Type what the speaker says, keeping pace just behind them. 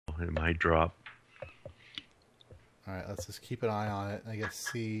It might drop. All right, let's just keep an eye on it. I guess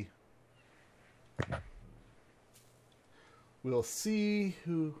see. We'll see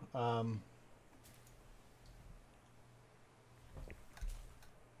who.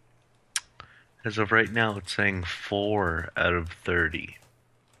 As of right now, it's saying 4 out of 30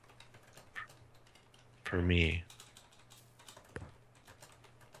 for me.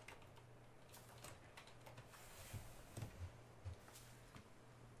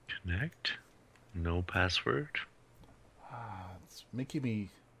 Connect. No password. It's making me.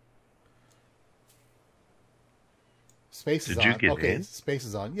 Space is Did you on. get Okay, in? space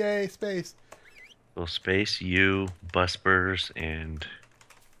is on. Yay, space. So space, you, Buspers, and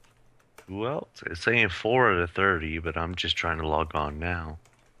who else? It's saying 4 out of 30, but I'm just trying to log on now.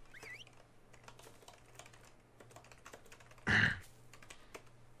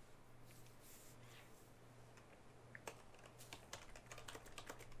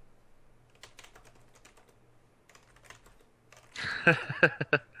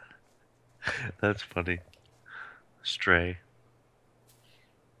 That's funny. Stray.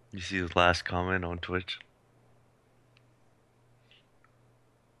 You see his last comment on Twitch?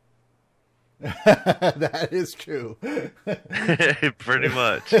 That is true. Pretty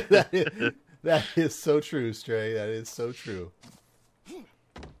much. That is so true, Stray. That is so true.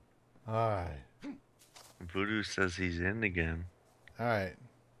 All right. Voodoo says he's in again. All right.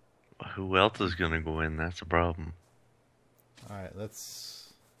 Who else is gonna go in? That's a problem. All right.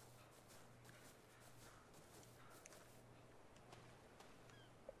 Let's.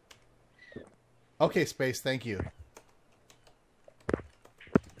 Okay, space. Thank you.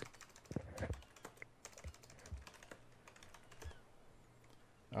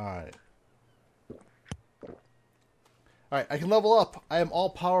 All right. All right, I can level up. I am all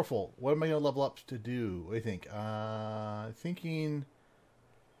powerful. What am I going to level up to do? What do you think? Thinking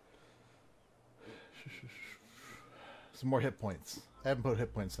some more hit points. I haven't put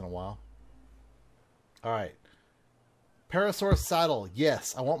hit points in a while. All right. Parasaur saddle.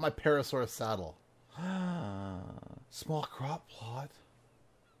 Yes, I want my Parasaur saddle. Small crop plot.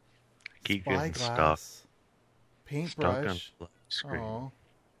 Keep getting stuck. Spyglass. Stuck on Paintbrush. the screen. Oh.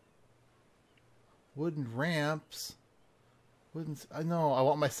 Wooden ramps. I know. I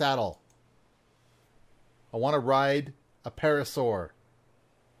want my saddle. I want to ride a Parasaur.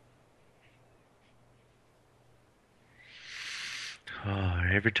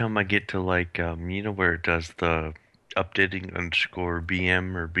 Every time I get to like, you know where it does the updating underscore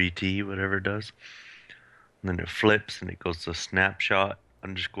BM or BT, whatever it does, and then it flips and it goes to snapshot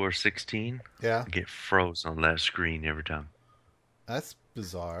underscore 16. Yeah. I get froze on that screen every time. That's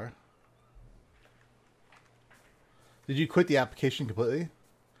bizarre. Did you quit the application completely?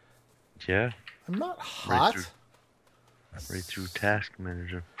 Yeah. I'm not hot. Right through Task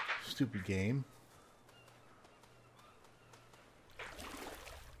Manager. Stupid game.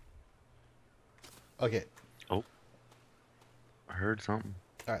 Okay. Oh. I heard something.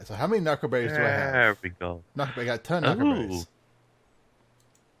 All right. So how many narco berries do I have? There we go. I got a ton of narco berries.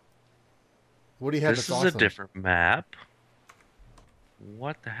 What do you have? This that's is awesome? a different map.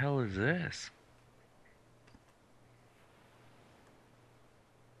 What the hell is this?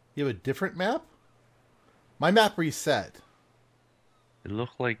 You have a different map? My map reset. It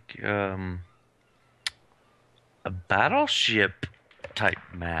looked like a battleship type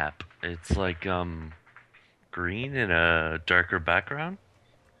map. It's like green in a darker background.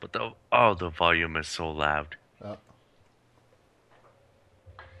 But the volume is so loud. Oh.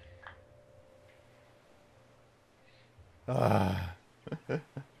 All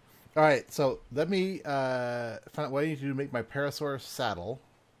right, so let me find out what I need to do to make my Parasaur saddle.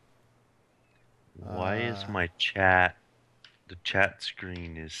 Why is my chat? The chat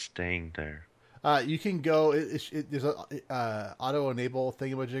screen is staying there. You can go. There's a auto enable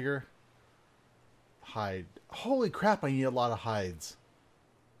thingamajigger. Hide. Holy crap! I need a lot of hides.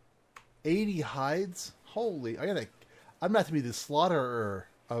 80 hides. Holy! I'm gonna have to be the slaughterer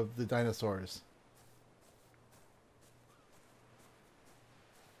of the dinosaurs.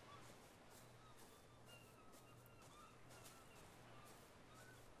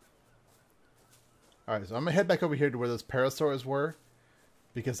 Alright, so I'm going to head back over here to where those parasaurs were.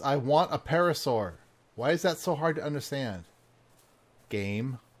 Because I want a parasaur. Why is that so hard to understand?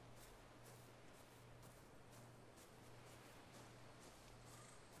 Game.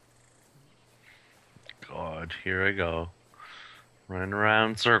 God, here I go. Running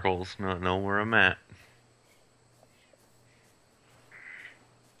around circles, not know where I'm at.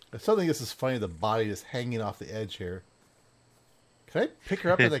 I still think this is funny, the body is hanging off the edge here. Can I pick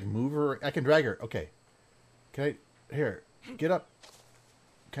her up and like move her? I can drag her. Okay. Can I? Here. Get up.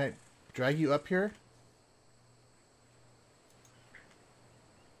 can I drag you up here?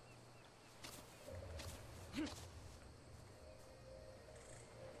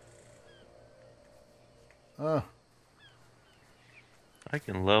 Oh. I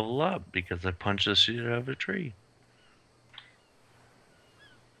can level up because I punched the shit out of a tree.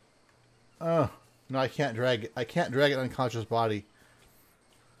 Oh. No, I can't drag it. I can't drag an unconscious body.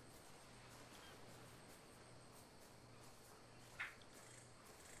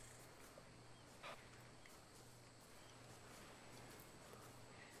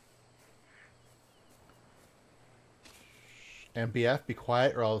 MBF, be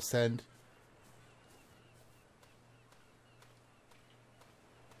quiet or I'll send...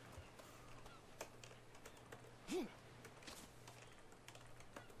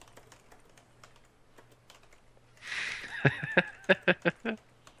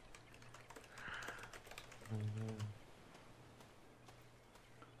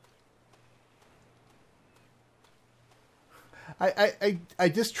 I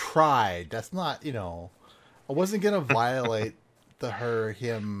just tried. That's not, you know... I wasn't going to violate the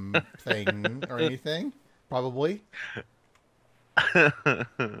her-him thing or anything. Probably.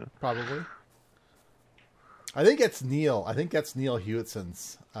 Probably. I think it's Neil. I think that's Neil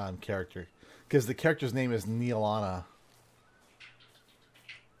Hewittson's character. Because the character's name is Neilana.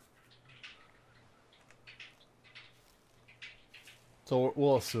 So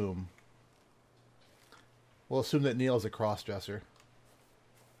we'll assume. We'll assume that Neil's a cross-dresser.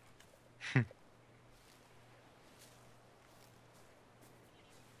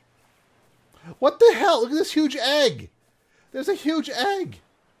 What the hell? Look at this huge egg. There's a huge egg.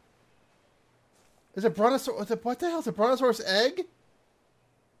 Is a brontosaurus? What the hell? Is a brontosaurus egg?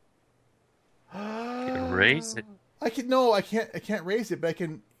 Raise it. I can't raise it, but I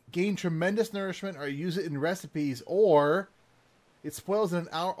can gain tremendous nourishment or use it in recipes, or it spoils in an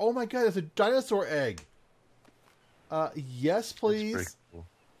hour. Oh my god, it's a dinosaur egg. Yes, please. That's pretty cool.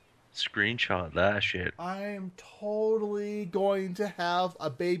 Screenshot that shit. I'm totally going to have a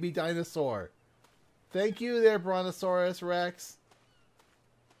baby dinosaur. Thank you there, Brontosaurus Rex.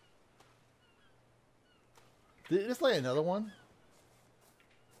 Did it just lay another one?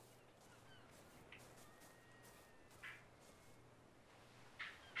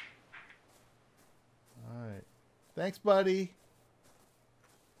 Alright. Thanks, buddy.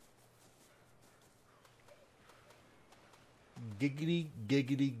 Giggity,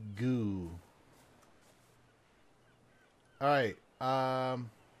 giggity, goo. Alright. I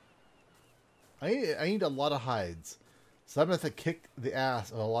need a lot of hides. So I'm going to have to kick the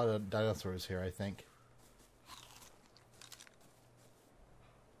ass of a lot of dinosaurs here, I think.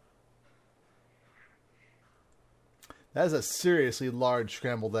 That is a seriously large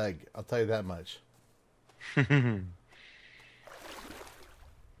scrambled egg. I'll tell you that much.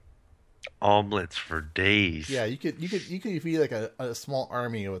 Omelets for days. Yeah, you could feed like a small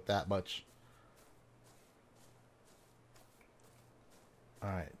army with that much. All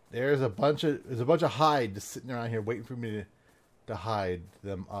right, there's a bunch of hide just sitting around here waiting for me to hide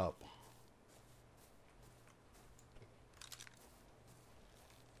them up.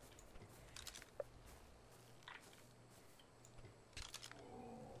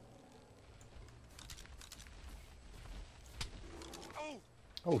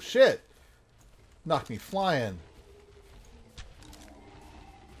 Oh shit! Knocked me flying.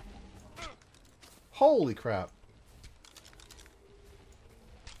 Holy crap.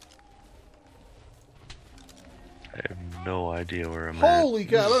 I have no idea where I'm Holy at.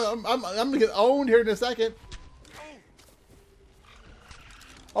 crap. I'm gonna get owned here in a second.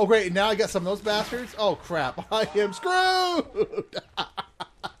 Oh great, now I got some of those bastards. Oh crap, I am screwed!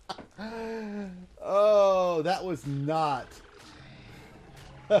 Oh, that was not...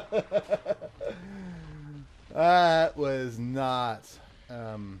 That was not...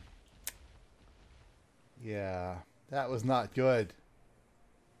 yeah, that was not good.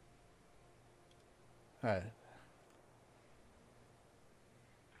 Alright.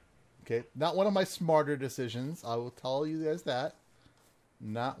 Okay, not one of my smarter decisions. I will tell you guys that.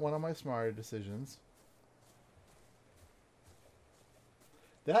 Not one of my smarter decisions.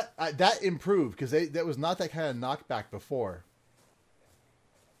 That improved, because that was not that kind of knockback before.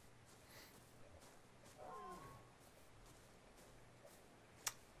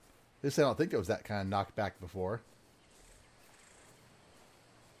 At least I don't think it was that kind of knockback before.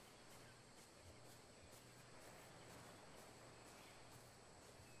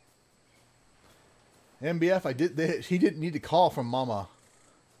 MBF, he didn't need to call from Mama.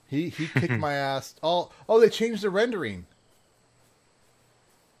 He kicked my ass. Oh, they changed the rendering.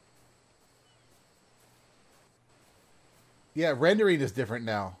 Yeah, rendering is different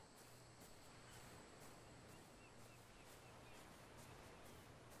now.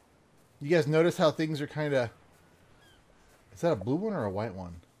 You guys notice how things are kind of... Is that a blue one or a white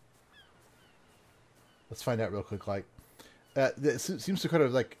one? Let's find out real quick. Like, it seems to kind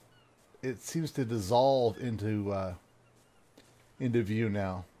of like... It seems to dissolve into view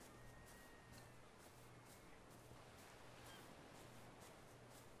now.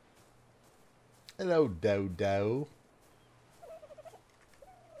 Hello, Dodo.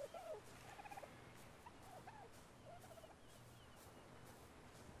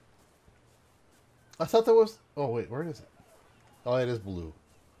 I thought that was... Oh, wait, where is it? Oh, it is blue.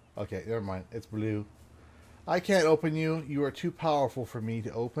 Okay, never mind. It's blue. I can't open you. You are too powerful for me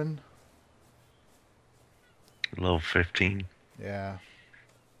to open. Level 15. Yeah.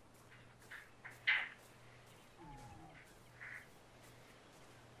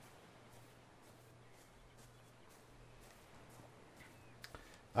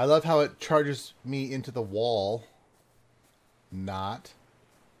 I love how it charges me into the wall. Not.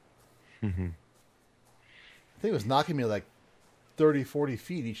 I think it was knocking me like 30, 40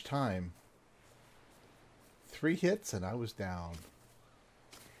 feet each time. 3 hits and I was down.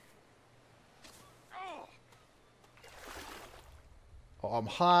 Oh, I'm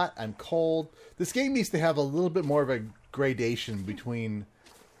hot. I'm cold. This game needs to have a little bit more of a gradation between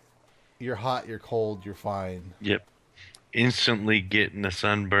you're hot, you're cold, you're fine. Yep. Instantly getting a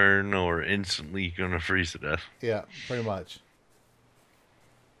sunburn or instantly gonna freeze to death. Yeah, pretty much.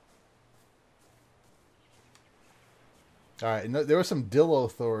 All right, and there were some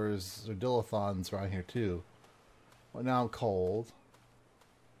Dillothors or Dillathons around here too. Well, now I'm cold.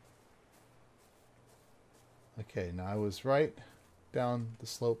 Okay, now I was right down the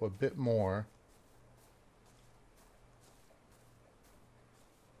slope a bit more.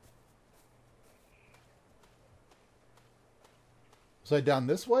 Was I down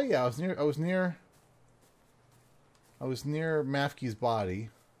this way? Yeah, I was near. I was near Mafke's body.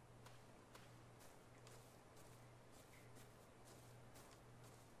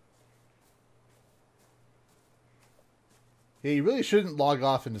 Yeah, you really shouldn't log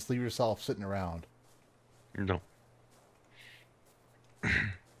off and just leave yourself sitting around. No.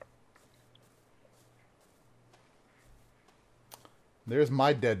 There's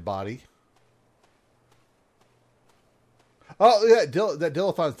my dead body. Oh, yeah, that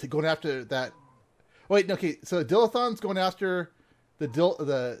Dillathon's going after that. Wait, okay, so Dillathon's going after the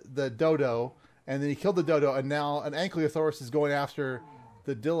dodo, and then he killed the dodo, and now an Ankylosaurus is going after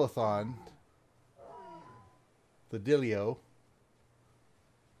the Dillathon. The Dillio.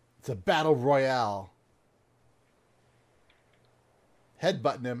 It's a battle royale.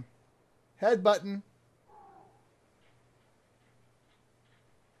 Headbutting him. Headbutting.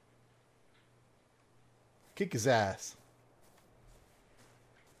 Kick his ass.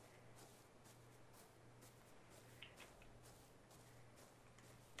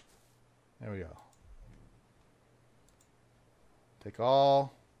 There we go. Take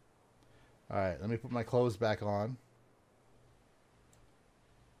all. Alright, let me put my clothes back on.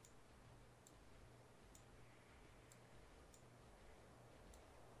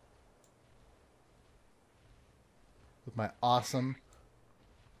 With my awesome.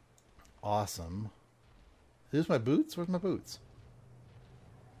 Here's my boots? Where's my boots?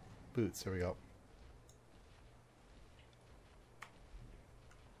 Boots, there we go.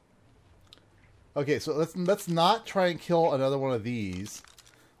 Okay, so let's not try and kill another one of these.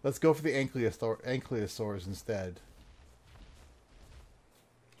 Let's go for the Ankylosaurs instead.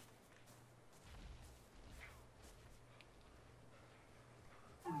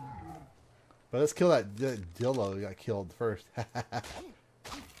 But let's kill that Dillo who got killed first.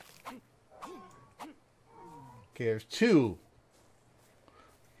 Okay, there's 2.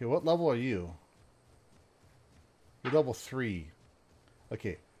 Okay, what level are you? You're level 3.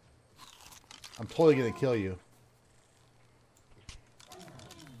 Okay. I'm totally gonna kill you.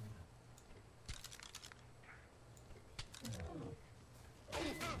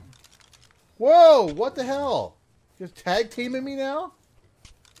 Whoa! What the hell? You're tag teaming me now?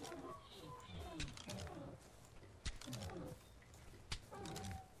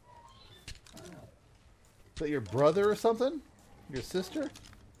 Is that your brother or something? Your sister?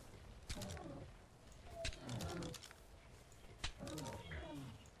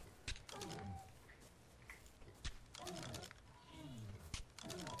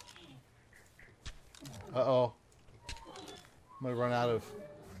 Uh-oh. I'm gonna run out of...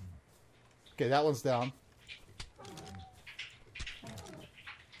 Okay, that one's down.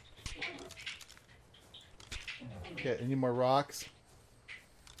 Okay, any more rocks?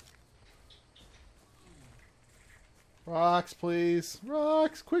 Rocks, please.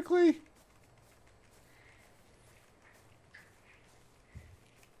 Rocks, quickly.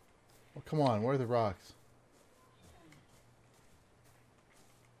 Oh, come on. Where are the rocks?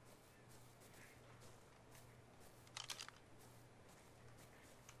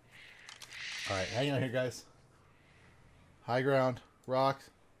 All right, hang on here, guys. High ground. Rocks.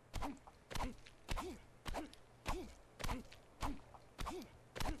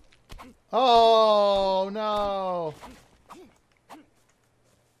 Oh, no.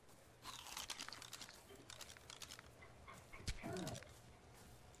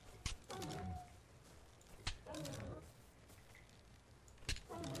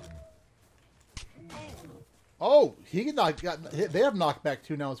 Oh, he got. They have knockback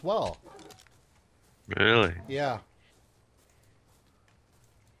too now as well. Really? Yeah.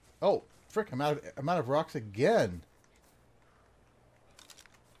 Oh, frick! I'm out of rocks again.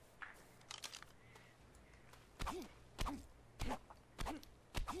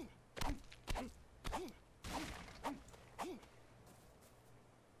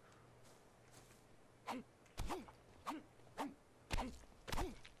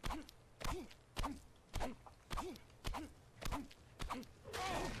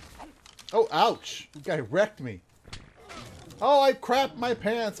 Oh, ouch! The guy wrecked me. Oh, I crapped my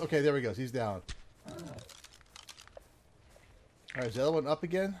pants. Okay, there he goes. He's down. All right, is the other one up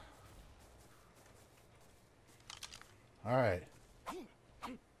again? All right.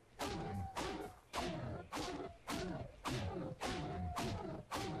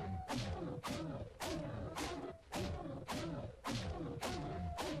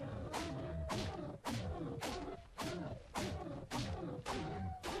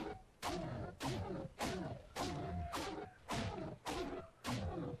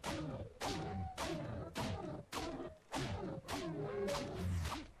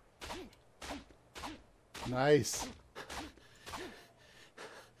 Nice.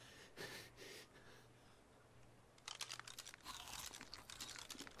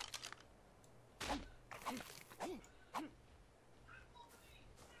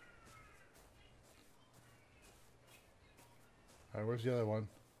 All right, where's the other one?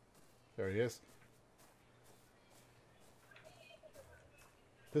 There he is.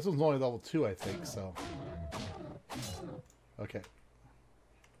 This one's only level 2, I think, so. Okay.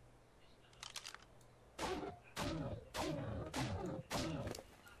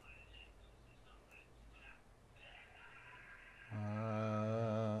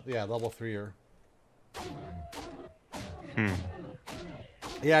 Yeah, level 3-er.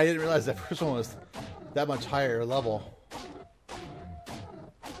 Yeah, I didn't realize that first one was that much higher level.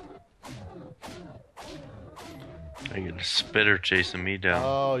 I get a spitter chasing me down.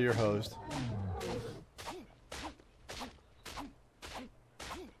 Oh, you're hosed.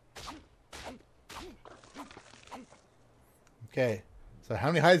 Okay, so how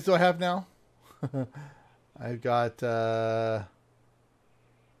many hides do I have now? I've got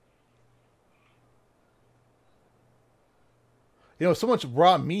you know, so much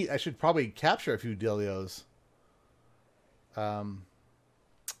raw meat. I should probably capture a few Delios.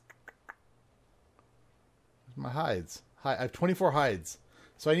 My hides. I have 24 hides,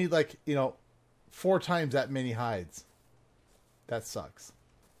 so I need like 4 times that many hides. That sucks.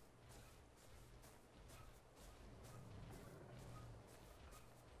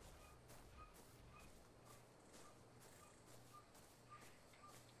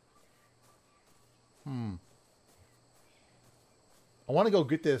 I want to go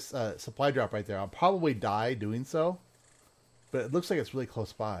get this supply drop right there. I'll probably die doing so, but it looks like it's really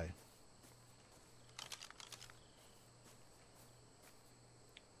close by.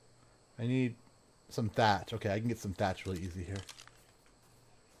 I need some thatch. Okay, I can get some thatch really easy here.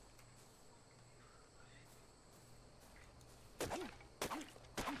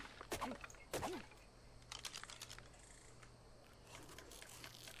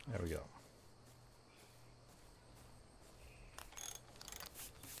 There we go.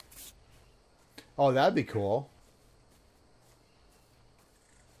 Oh, that'd be cool.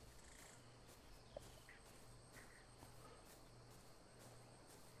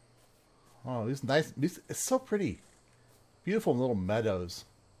 Oh, these nice. It's so pretty. Beautiful little meadows.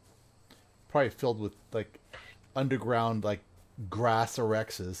 Probably filled with like underground like grass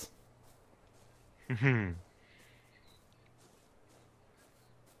orexes. All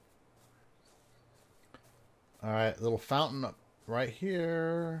right, little fountain up right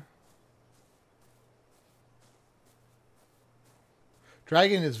here.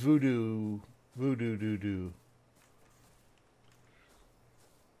 Dragon is voodoo. Voodoo doo doo.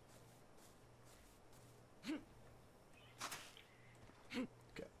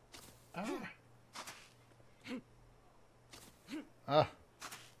 Okay. Ah. Ah,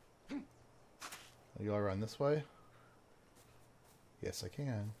 I go around this way. Yes, I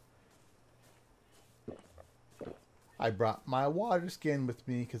can. I brought my water skin with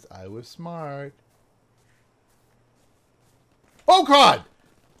me because I was smart. Oh God!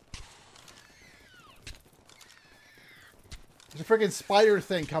 There's a freaking spider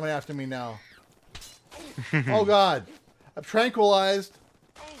thing coming after me now. Oh God! I'm tranquilized.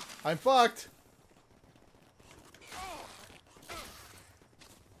 I'm fucked.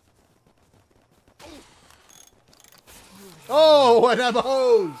 Oh, and I'm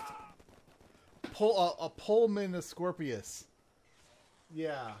hosed. A Pullman Scorpius.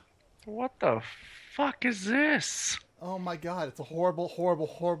 Yeah. What the fuck is this? Oh my God! It's a horrible, horrible,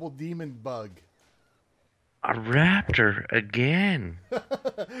 horrible demon bug. A raptor again.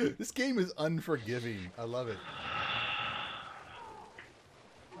 This game is unforgiving. I love it.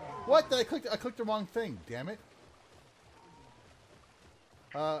 What? I clicked the wrong thing. Damn it.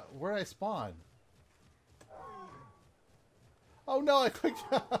 Where did I spawn? Oh no! I clicked.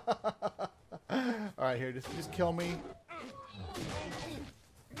 All right, here. Just kill me.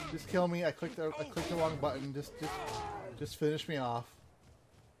 Just kill me. I clicked the wrong button. Just finish me off.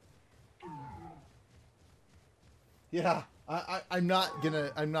 Yeah, I'm not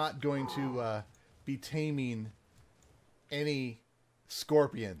going to be taming any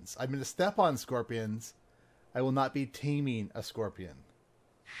scorpions. I'm gonna step on scorpions. I will not be taming a scorpion.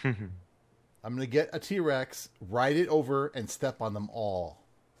 I'm gonna get a T-Rex, ride it over, and step on them all.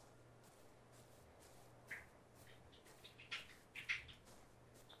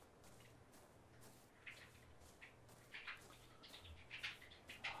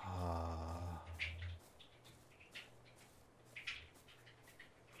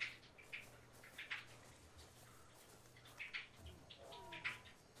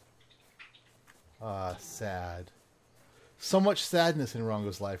 Sad. So much sadness in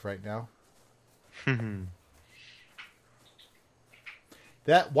Rongo's life right now.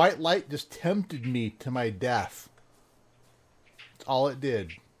 That white light just tempted me to my death. That's all it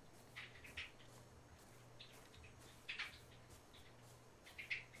did.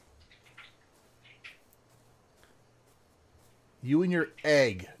 You and your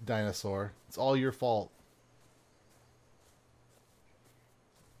egg, dinosaur. It's all your fault.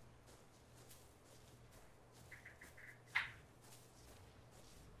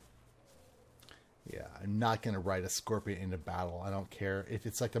 Yeah, I'm not going to ride a scorpion into battle. I don't care if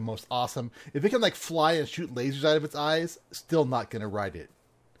it's like the most awesome. If it can like fly and shoot lasers out of its eyes, still not going to ride it.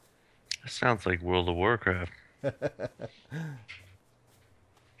 That sounds like World of Warcraft.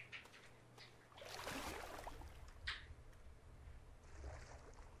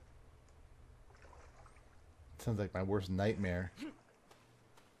 Sounds like my worst nightmare.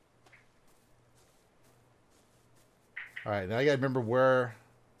 Alright, now I gotta remember where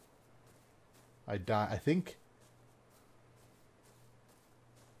I die. I think...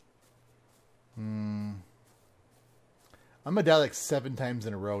 I'm gonna die like 7 times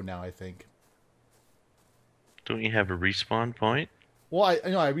in a row now, I think. Don't you have a respawn point? Well, I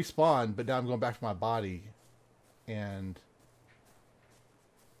know I respawned, but now I'm going back to my body. And...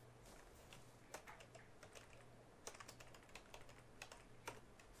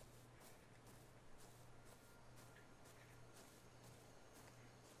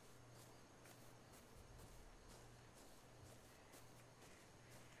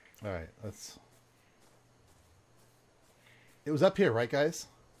 Alright, let's... It was up here, right, guys?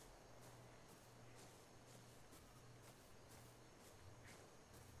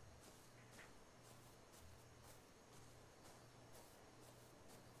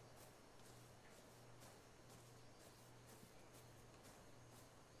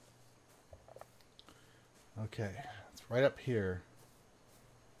 Okay, it's right up here.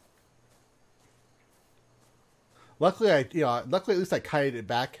 Luckily, luckily at least I kited it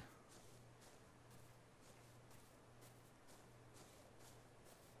back.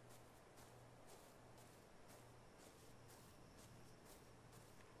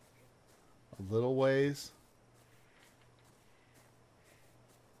 A little ways.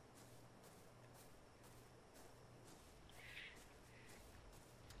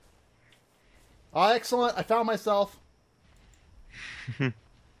 Oh, excellent. I found myself. All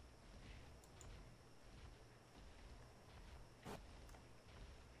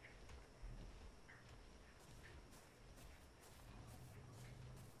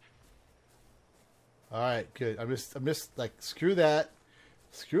right, good. I'm just like screw that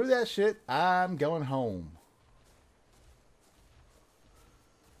shit. I'm going home.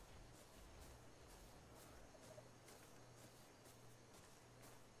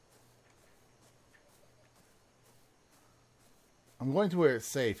 I'm going to where it's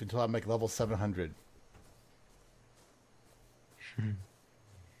safe until I'm like level 700.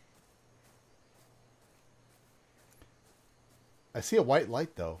 I see a white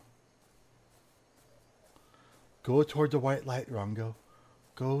light though. Go toward the white light, Rongo.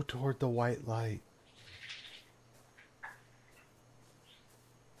 Go toward the white light.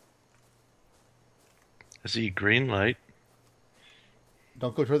 I see green light.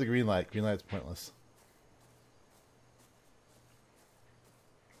 Don't go toward the green light. Green light's pointless.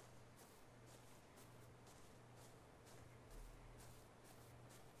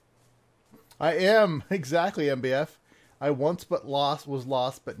 I am exactly MBF. I once but lost was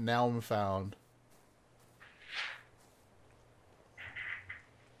lost, but now I'm found.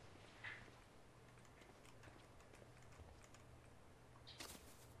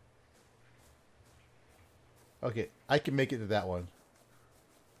 Okay, I can make it to that one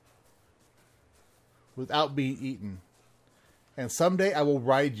without being eaten. And someday I will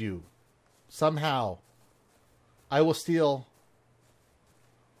ride you. Somehow. I will steal.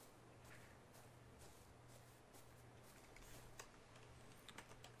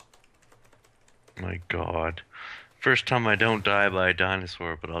 My God. First time I don't die by a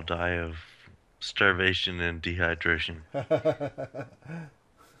dinosaur, but I'll die of starvation and dehydration.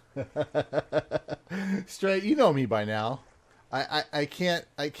 Straight, you know me by now. I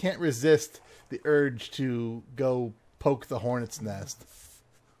can't resist the urge to go poke the hornet's nest.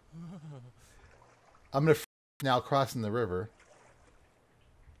 I'm gonna now crossing the river.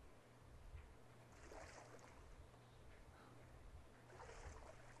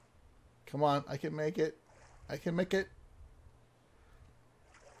 Come on, I can make it. I can make it.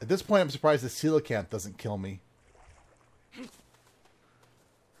 At this point, I'm surprised the coelacanth doesn't kill me.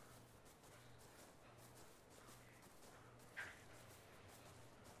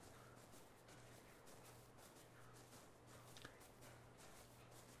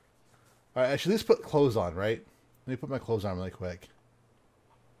 All right, I should at least put clothes on, right? Let me put my clothes on really quick.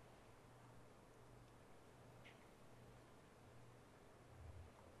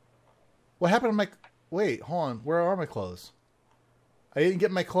 What happened to my... Wait, hold on. Where are my clothes? I didn't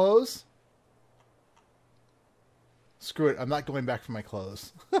get my clothes? Screw it. I'm not going back for my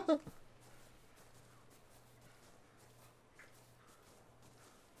clothes.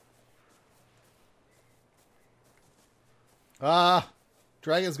 Ah!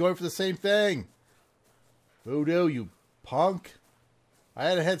 Dragon's going for the same thing. Voodoo, you punk. I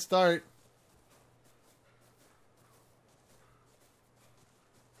had a head start.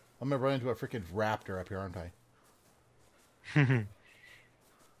 I'm gonna run into a freaking raptor up here, aren't I?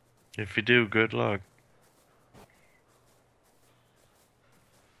 If you do, good luck.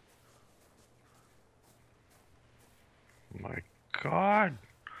 My God.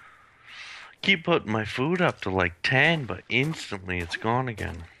 Keep putting my food up to like 10, but instantly it's gone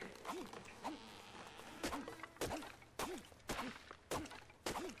again.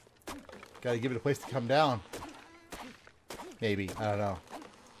 Gotta give it a place to come down. Maybe. I don't know.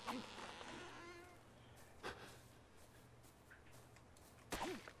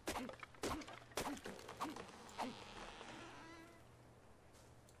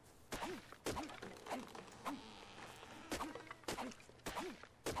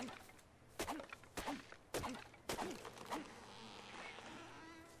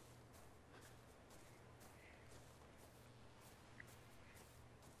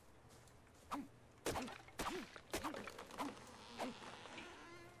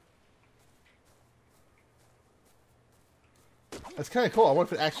 That's kind of cool. I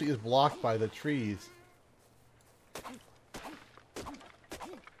wonder if it actually is blocked by the trees.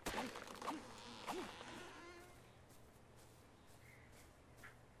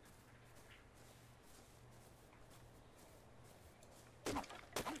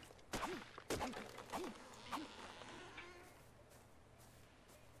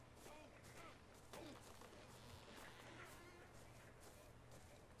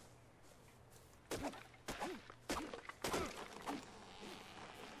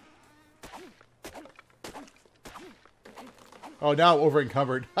 Oh, now I'm over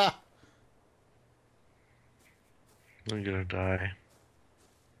encumbered. Ha! I'm gonna die.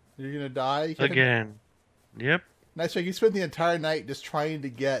 You're gonna die Again. Yep. Nice way. You spent the entire night just trying to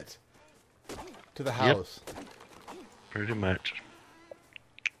get to the house. Yep. Pretty much.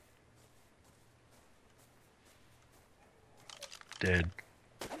 Dead.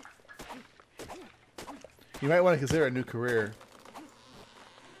 You might want to consider a new career.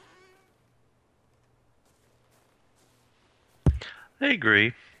 I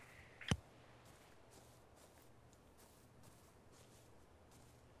agree.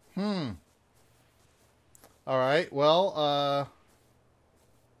 All right. Well,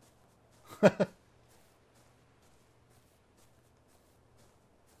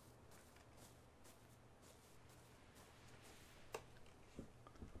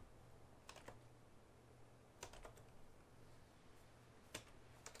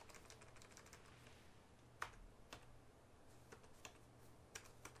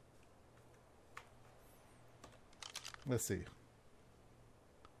 Let's see.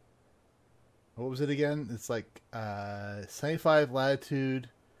 What was it again? It's like 75 latitude,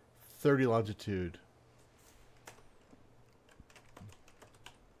 30 longitude.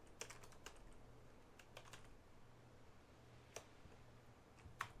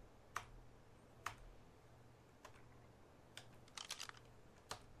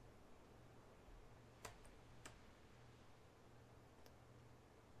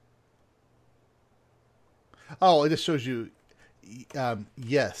 Oh, it just shows you.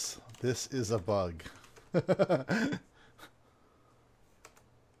 Yes, this is a bug.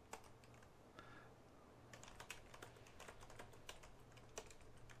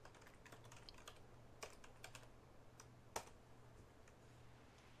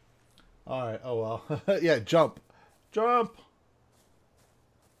 All right. Oh well. Yeah. Jump. Jump.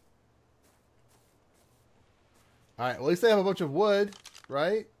 All right. Well, at least I have a bunch of wood,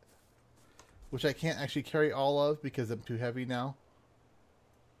 right? Which I can't actually carry all of because I'm too heavy now.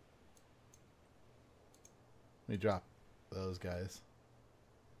 Let me drop those guys.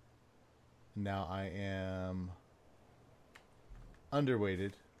 Now I am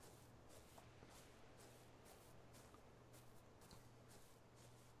underweighted.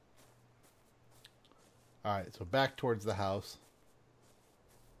 All right, so back towards the house.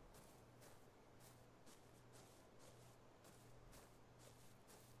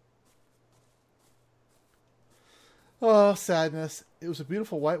 Oh, sadness. It was a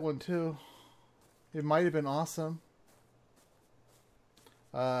beautiful white one, too. It might have been awesome.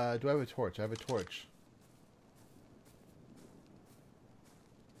 Do I have a torch? I have a torch.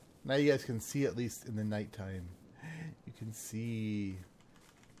 Now you guys can see at least in the nighttime. You can see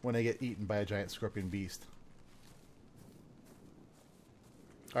when I get eaten by a giant scorpion beast.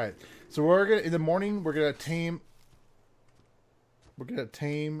 All right, so we're gonna in the morning. We're gonna tame. We're gonna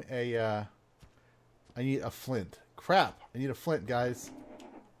tame a. I need a flint. Crap! I need a flint, guys.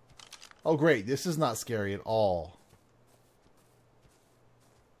 Oh, great! This is not scary at all.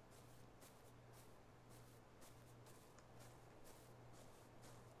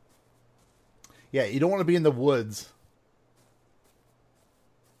 Yeah, you don't want to be in the woods.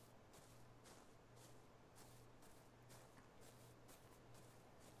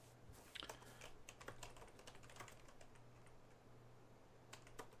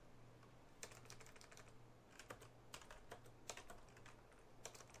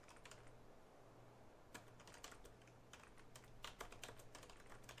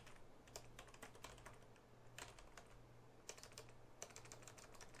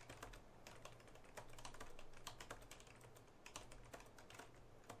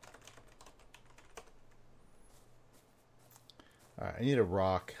 All right, I need a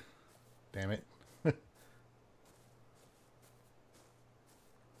rock. Damn it. I'm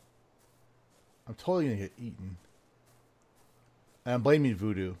totally going to get eaten. And I'm blaming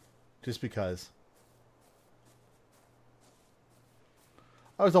voodoo. Just because.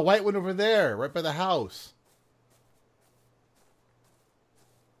 Oh, there's a white one over there. Right by the house.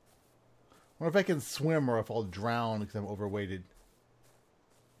 I wonder if I can swim or if I'll drown because I'm overweighted.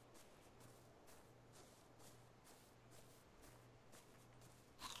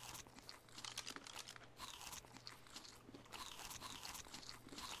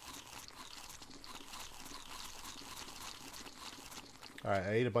 Alright,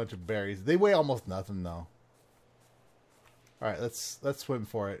 I ate a bunch of berries. They weigh almost nothing though. Alright, let's swim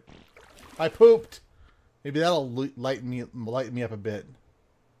for it. I pooped! Maybe that'll lighten me up a bit.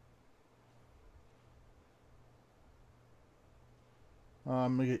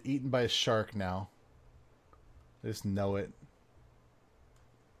 I'm gonna get eaten by a shark now. I just know it.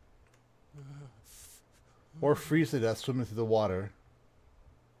 Or freeze to death swimming through the water.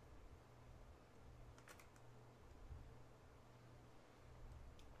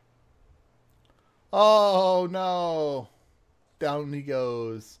 Oh no! Down he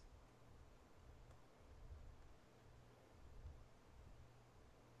goes.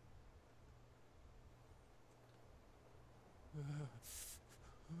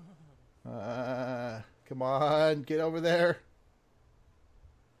 Come on, get over there.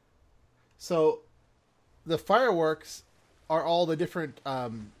 So, the fireworks are all the different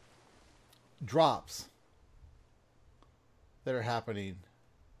drops that are happening.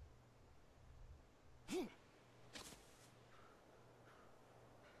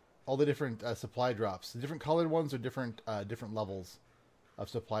 all the different supply drops. The different colored ones are different levels of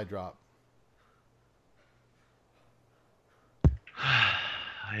supply drop.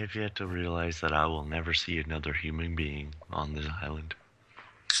 I have yet to realize that I will never see another human being on this island.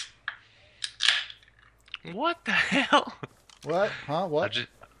 What the hell? What? Huh? I What? just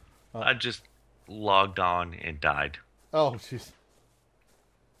Oh, I just logged on and died. oh, jeez.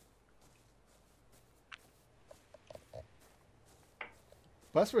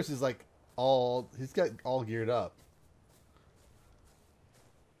 Bustverse is like all he's got all geared up.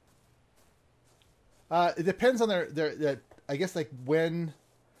 It depends on their I guess like when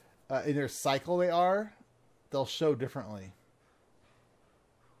in their cycle they are, they'll show differently.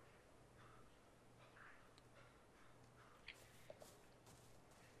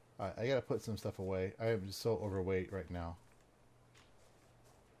 All right, I gotta put some stuff away. I am just so overweight right now.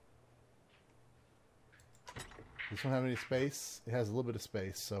 This one have any space? It has a little bit of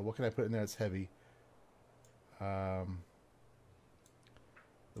space. So what can I put in there that's heavy? The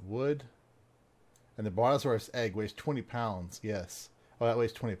wood. And the brontosaurus egg weighs 20 pounds. Yes. Oh, that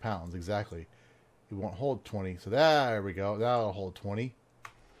weighs 20 pounds. Exactly. It won't hold 20. So there we go. That'll hold 20.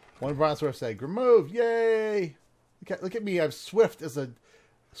 One brontosaurus egg removed. Yay! Look at me. I'm swift as the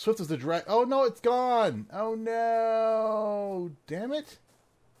dragon. Oh, no, it's gone. Oh, no. Damn it.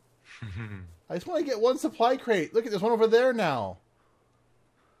 I just want to get one supply crate. Look at there's one over there now.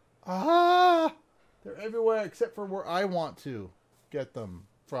 Ah! They're everywhere except for where I want to get them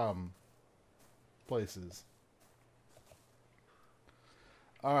from places.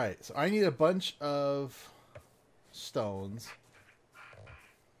 Alright, so I need a bunch of stones.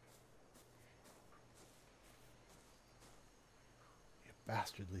 You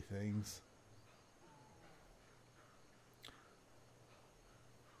bastardly things.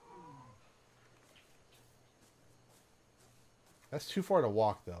 That's too far to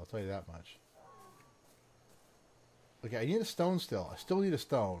walk, though. I'll tell you that much. Okay, I need a stone still. I still need a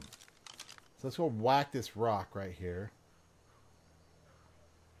stone. So let's go whack this rock right here.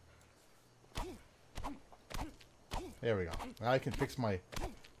 There we go. Now I can fix my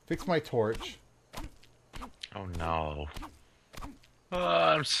torch. Oh no. Oh,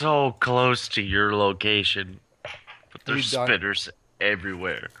 I'm so close to your location. But there's spitters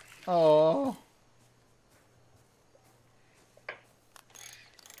everywhere. Oh.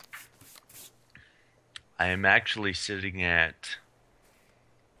 I am actually sitting at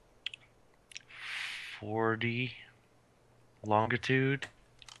 40 longitude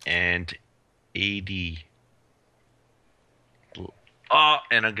and 80. Oh,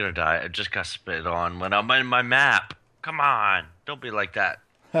 and I'm gonna die. I just got spit on when I'm in my map. Come on. Don't be like that.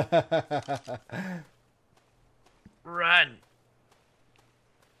 Run.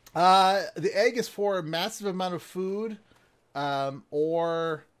 The egg is for a massive amount of food,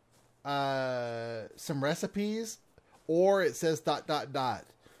 or some recipes, or it says ...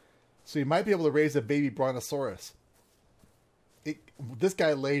 So you might be able to raise a baby brontosaurus. This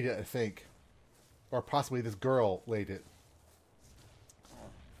guy laid it, I think, or possibly this girl laid it.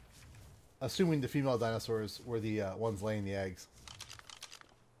 Assuming the female dinosaurs were the ones laying the eggs.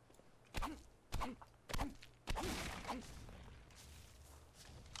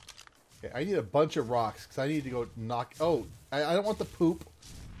 Okay, I need a bunch of rocks because I need to go knock. Oh, I don't want the poop.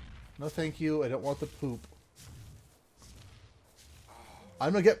 No, thank you. I don't want the poop.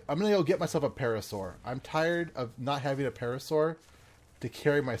 I'm gonna go get myself a parasaur. I'm tired of not having a parasaur to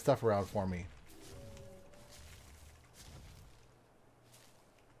carry my stuff around for me.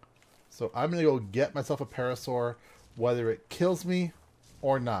 So I'm gonna go get myself a parasaur, whether it kills me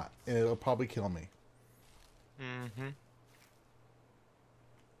or not, and it'll probably kill me. Mm-hmm.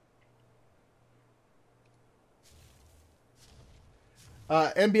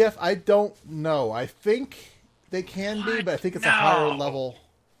 MBF, I don't know. I think they can be, but I think it's a higher level.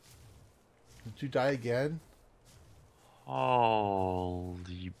 Did you die again?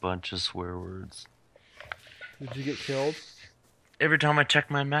 Holy bunch of swear words. Did you get killed? Every time I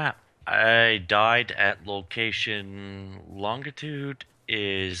check my map, I died at location longitude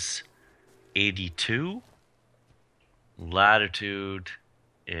is 82. Latitude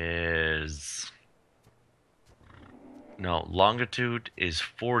is... No, longitude is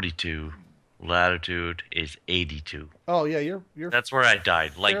 42. Latitude is 82. Oh yeah, you're That's where I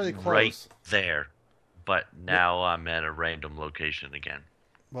died, like close. right there. But now I'm at a random location again.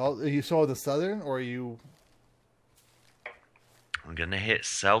 Well, are you saw the southern, or are you? I'm gonna hit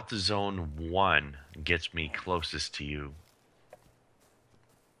South Zone 1, gets me closest to you.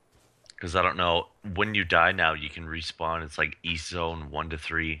 Because I don't know, when you die now, you can respawn. It's like East Zone 1 to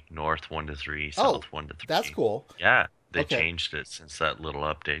 3, North 1 to 3, South 1 to 3. That's cool. Yeah. They Okay. changed it since that little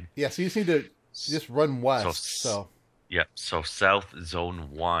update. Yeah, so you just need to just run So, west. So, yeah, so South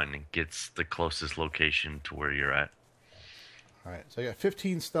Zone 1 gets the closest location to where you're at. all right. So I got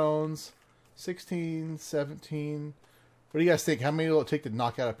 15 stones, 16, 17. What do you guys think? How many will it take to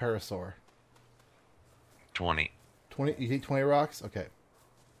knock out a parasaur? 20. 20? You think 20 rocks? Okay.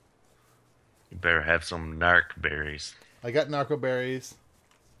 You better have some narc berries. I got narco berries.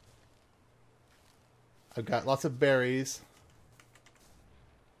 I've got lots of berries.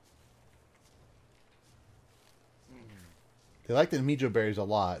 They like the Mijo berries a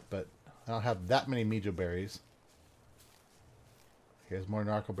lot, but I don't have that many Mijo berries. Here's more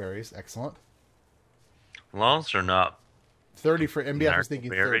narco berries. Excellent. As long as they're not 30 for MBF was narco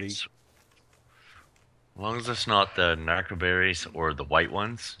thinking 30. berries, as long as it's not the narco berries or the white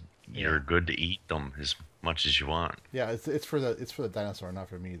ones, Yeah. you're good to eat them as much as you want. Yeah, it's for the dinosaur, not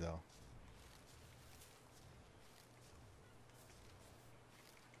for me though.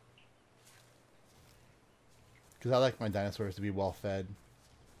 Because I like my dinosaurs to be well fed.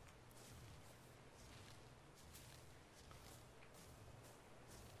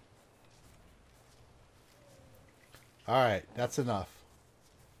 Alright, that's enough.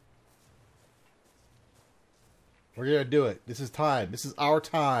 We're gonna do it. This is time. This is our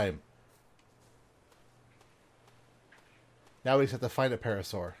time. Now we just have to find a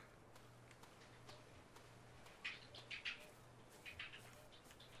parasaur.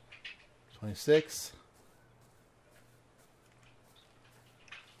 $26.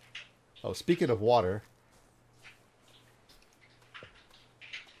 Oh, speaking of water.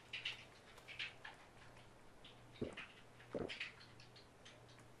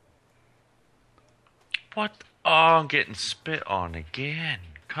 What? Oh, I'm getting spit on again.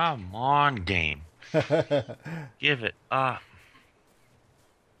 Come on, game. Give it up.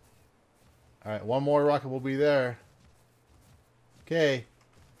 Alright, one more rock and we'll be there. Okay.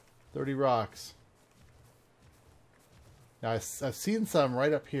 30 rocks. Now, I've seen some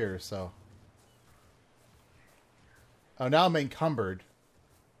right up here, so... Oh, now I'm encumbered.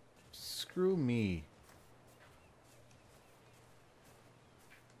 Screw me.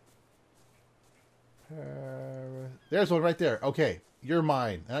 There's one right there. Okay, you're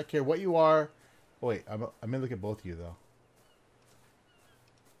mine. I don't care what you are. Oh, wait, I'm gonna look at both of you, though.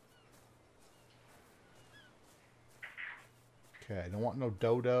 Okay, I don't want no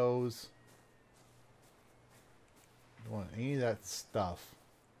dodos. Don't want any of that stuff.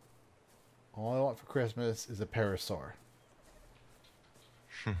 All I want for Christmas is a parasaur.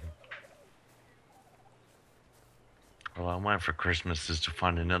 All I want for Christmas is to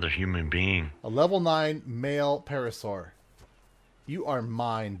find another human being. A level 9 male parasaur. You are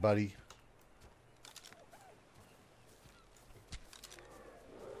mine, buddy.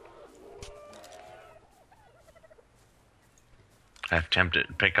 I'm tempted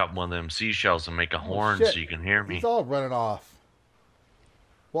to pick up one of them seashells and make a horn shit. so you can hear me. He's all running off.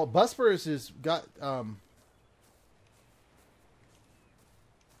 Well, Buspers has got... Oh,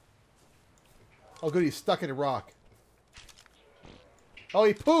 good, he's stuck in a rock. Oh,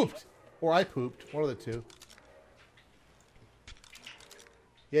 he pooped! Or I pooped. One of the two.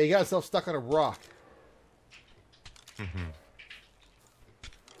 Yeah, he got himself stuck on a rock.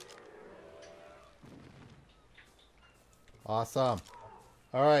 Awesome.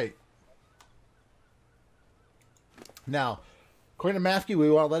 All right. Now, according to Mafke, we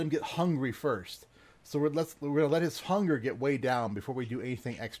want to let him get hungry first. So we're going to let his hunger get way down before we do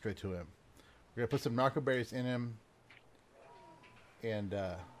anything extra to him. We're going to put some narco berries in him. And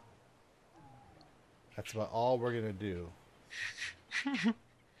that's about all we're going to do.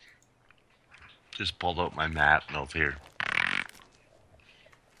 Just pulled out my map and I was here.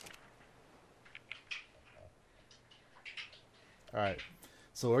 All right.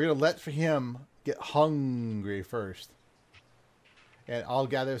 So we're going to let for him get hungry first. And I'll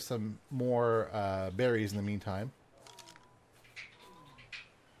gather some more berries in the meantime.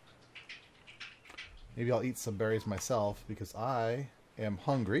 Maybe I'll eat some berries myself because I am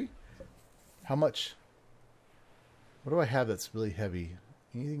hungry. How much? What do I have that's really heavy?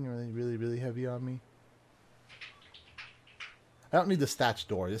 Anything really heavy on me? I don't need the stats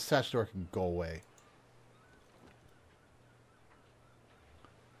door. This stats door can go away.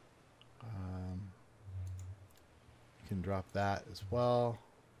 You can drop that as well.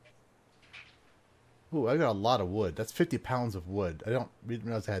 Ooh, I got a lot of wood. That's 50 pounds of wood. I didn't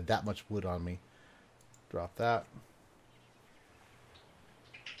realize I had that much wood on me. Drop that.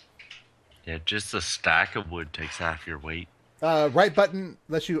 Yeah, just a stack of wood takes half your weight. Right button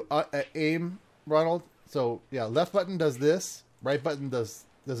lets you aim, Ronald. So yeah, left button does this. Right button does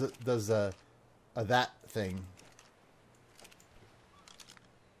that thing.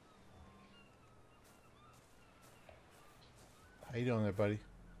 How you doing there, buddy?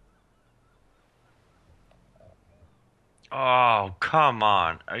 Oh, come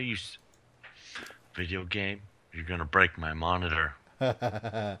on. Video game? You're gonna break my monitor.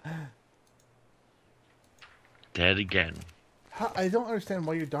 Dead again. I don't understand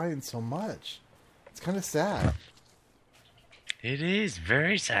why you're dying so much. It's kind of sad. It is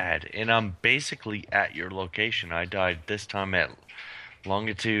very sad. And I'm basically at your location. I died this time at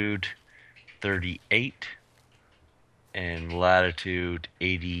longitude 38 and latitude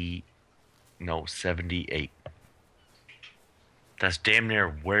 80, no, 78. That's damn near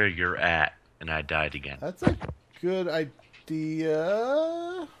where you're at. And I died again. That's a good idea.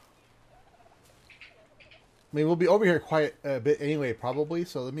 I mean, we'll be over here quite a bit anyway, probably.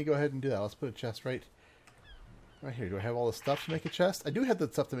 So let me go ahead and do that. Let's put a chest right here. Do I have all the stuff to make a chest? I do have the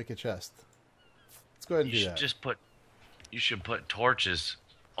stuff to make a chest. Let's go ahead and You do should that. just put you should put torches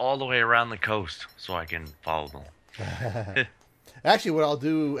all the way around the coast so I can follow them. Actually, what I'll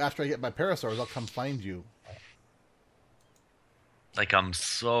do after I get my parasaur is I'll come find you. Like I'm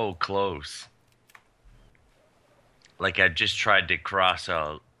so close. Like I just tried to cross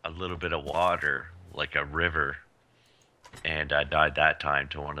a little bit of water, like a river, and I died that time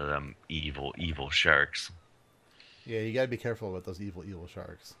to one of them evil sharks. Yeah, you gotta be careful with those evil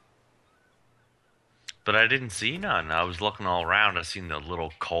sharks. But I didn't see none. I was looking all around. I seen the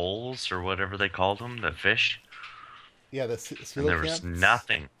little coals or whatever they called them, the fish, Yeah, the and there was coelacanths.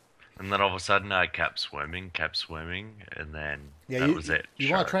 nothing. And then all of a sudden, I kept swimming, and then Yeah, that was it. you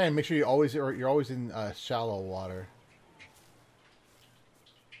want to Shark. try and make sure you're always in shallow water.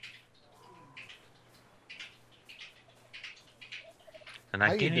 And How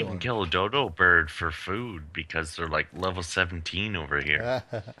I you can't even doing? kill a dodo bird for food because they're like level 17 over here.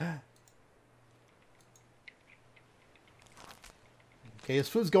 Okay, his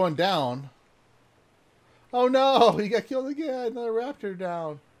food's going down. Oh no, he got killed again. Another raptor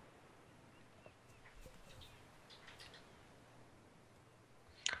down.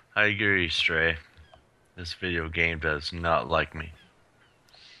 I agree, Stray. This video game does not like me.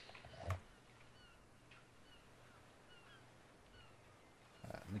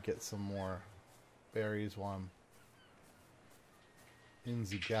 Let me get some more berries while I'm in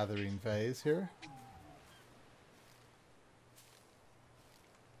the gathering phase here.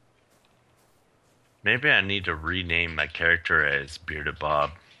 Maybe I need to rename my character as Bearded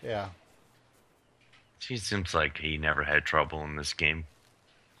Bob. Yeah. He seems like he never had trouble in this game.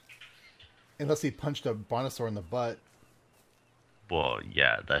 Unless he punched a brontosaur in the butt. Well,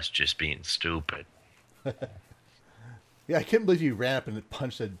 yeah, that's just being stupid. Yeah, I can't believe you ran up and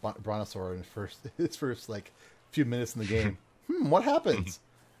punched a brontosaur in his first like few minutes in the game. What happens?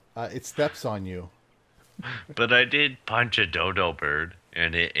 It steps on you. But I did punch a dodo bird,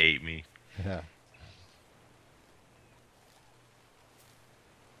 and it ate me. Yeah.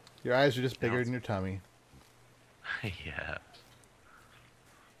 Your eyes are just bigger Sounds- than your tummy. Yeah.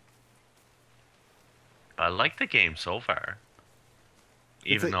 I like the game so far.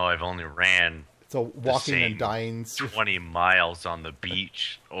 Even though I've only ran It's a walking and same dying. 20 miles on the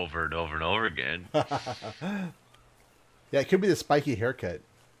beach over and over and over again. Yeah, it could be the spiky haircut.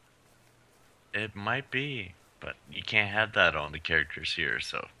 It might be, but you can't have that on the characters here,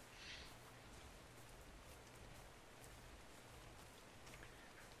 so.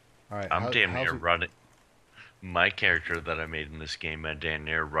 All right, I'm damn near running. My character that I made in this game, I'm damn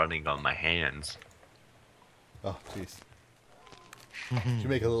near running on my hands. Oh, jeez. Did you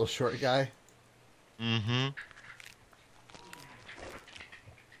make a little short guy? Mm-hmm.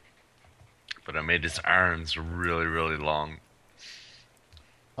 But I made his arms really, really long.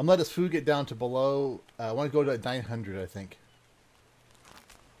 I'm letting his food get down to below. I want to go to 900, I think.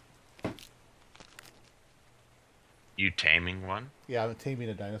 You taming one? Yeah, I'm taming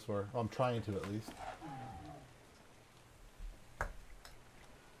a dinosaur. Well, I'm trying to, at least.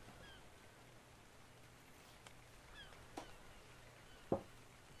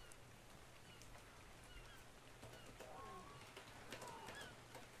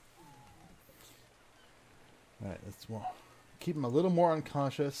 All right, let's keep him a little more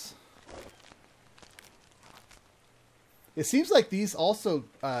unconscious. It seems like these also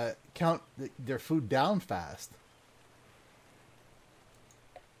count their food down fast.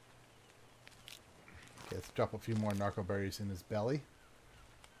 Okay, let's drop a few more narco berries in his belly.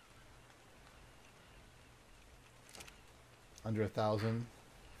 Under 1,000.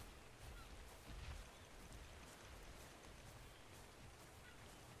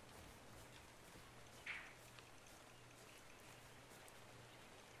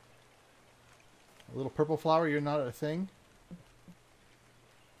 A little purple flower, you're not a thing?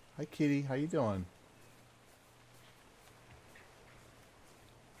 Hi, kitty. How you doing?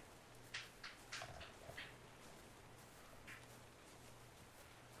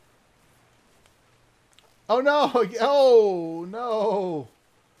 Oh no! Oh no!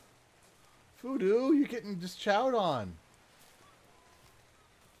 Voodoo, you're getting just chowed on.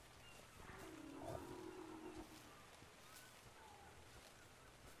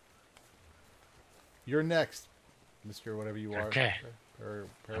 You're next, Mister Whatever you are. Okay. Per,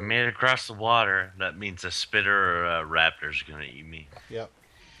 I per, made it across the water. That means a spitter or a raptor's gonna eat me. yep.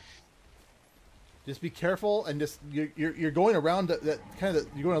 Just be careful and just you're going around that kind of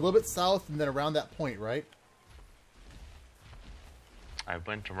you're going a little bit south and then around that point, right? I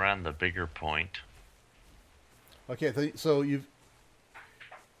went around the bigger point. Okay, so you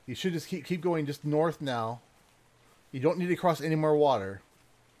should just keep going just north now. You don't need to cross any more water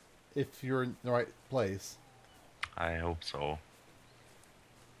if you're in the right place. I hope so.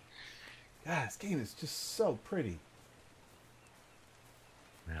 God, this game is just so pretty.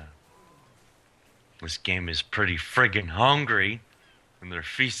 Yeah. This game is pretty friggin' hungry, and they're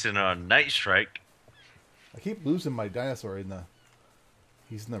feasting on Night Strike. I keep losing my dinosaur in the.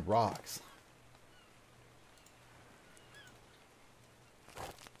 He's in the rocks.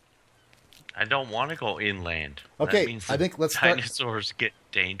 I don't want to go inland. Okay, That means I the think let's start. dinosaurs get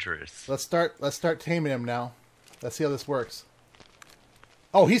dangerous. Let's start taming him now. Let's see how this works.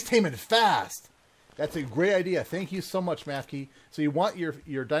 Oh, he's taming fast. That's a great idea. Thank you so much, Mafkey. So you want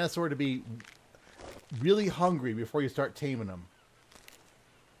your dinosaur to be really hungry before you start taming him.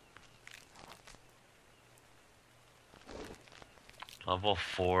 Level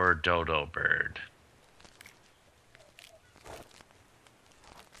 4 dodo bird.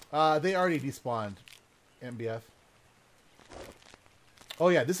 They already despawned, MBF. Oh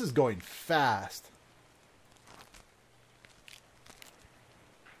yeah, this is going fast.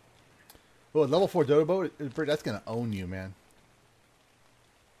 Oh, level 4 dodo bird, that's gonna own you, man.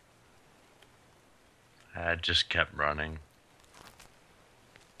 I just kept running.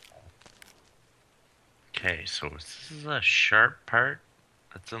 Okay, so this is a sharp part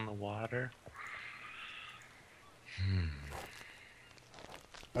that's in the water.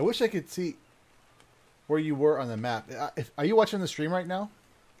 I wish I could see where you were on the map. Are you watching the stream right now?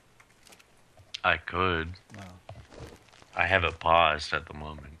 I could. Wow. I have it paused at the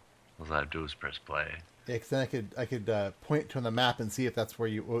moment. All I have to do is press play. Yeah, because then I could point to the map and see if that's where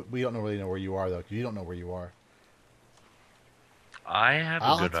you. We don't really know where you are though, because you don't know where you are. I have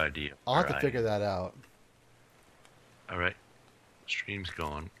a good idea. I'll have to figure that out. All right, stream's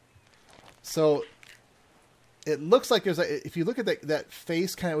going. So it looks like there's if you look at that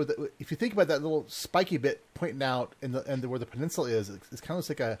face kind of if you think about that little spiky bit pointing out and where the peninsula is, it's kind of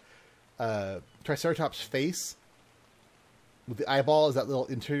like a Triceratops face with the eyeball is that little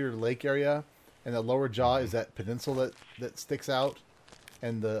interior lake area, and the lower jaw is that peninsula that sticks out,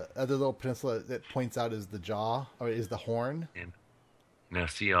 and the other little peninsula that points out is the jaw or is the horn. And now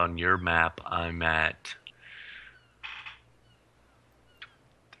see on your map, I'm at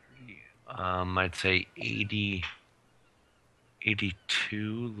I'd say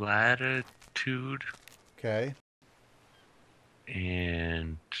 82 latitude. Okay.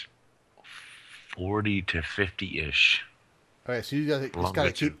 And 40 to 50-ish. All right, so you just got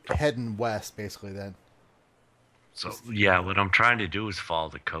to keep heading west, basically. Then. So yeah, what I'm trying to do is follow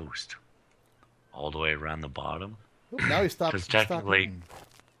the coast, all the way around the bottom. Ooh, now he stopped. Because technically,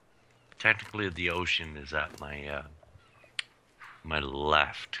 the ocean is at my my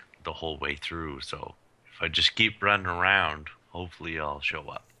left the whole way through. So if I just keep running around, hopefully I'll show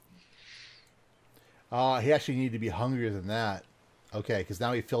up. He actually needed to be hungrier than that. Okay, because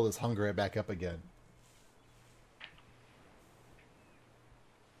now he filled his hunger back up again.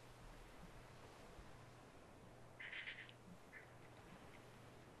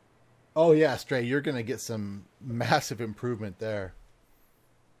 Oh yeah, Stray, you're gonna get some massive improvement there.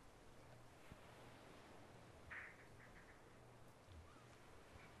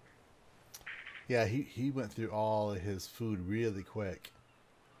 Yeah, he went through all of his food really quick.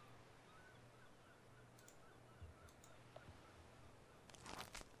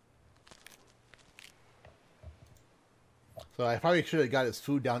 So I probably should have got his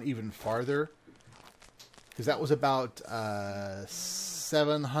food down even farther, because that was about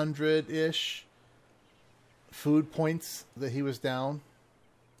 700-ish food points that he was down.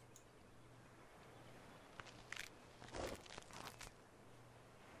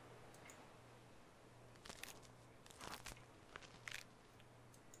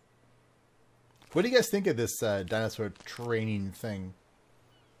 What do you guys think of this dinosaur training thing?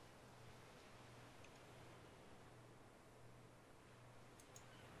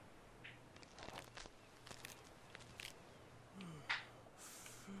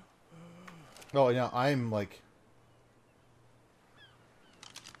 Oh, yeah, I'm like...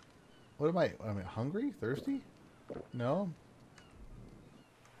 What am I? Am I hungry? Thirsty? No.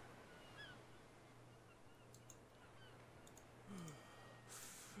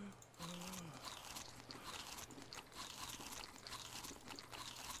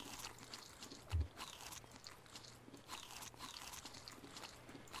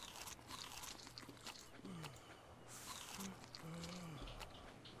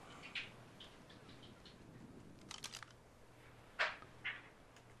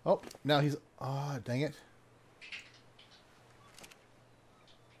 Oh, now he's... Ah, oh, dang it.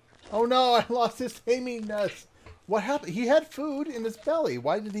 Oh no, I lost his tamingness. What happened? He had food in his belly.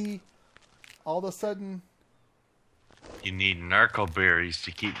 Why did he all of a sudden... You need narco berries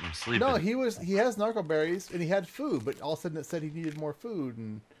to keep him sleeping. No, he has narco berries and he had food, but all of a sudden it said he needed more food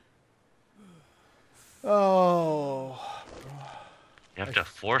and... Oh... You have to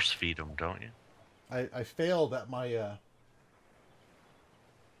force feed him, don't you? I failed at my...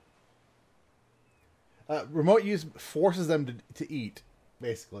 remote use forces them to eat,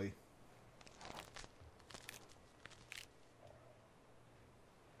 basically.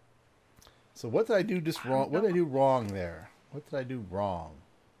 So what did I do just wrong? What did I do wrong there? What did I do wrong?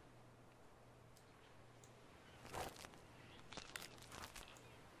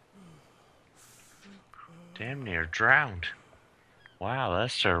 Damn near drowned. Wow,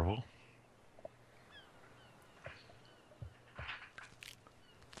 that's terrible.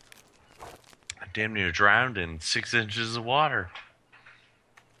 I damn near drowned in 6 inches of water.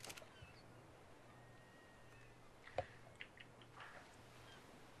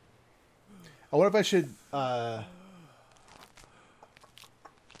 I wonder if I should. I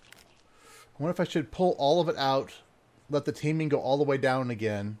wonder if I should pull all of it out, let the taming go all the way down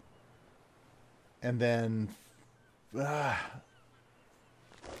again, and then. I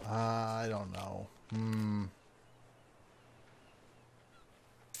don't know.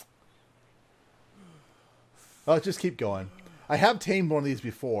 I'll just keep going. I have tamed one of these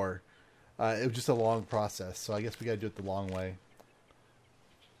before. It was just a long process, so I guess we got to do it the long way.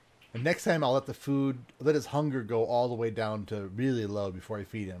 And next time I'll let his hunger go all the way down to really low before I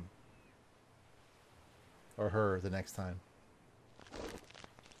feed him. Or her the next time.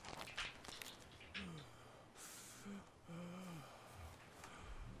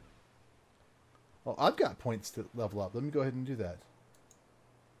 Well, I've got points to level up. Let me go ahead and do that.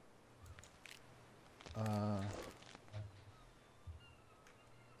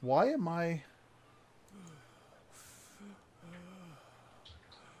 Why am I...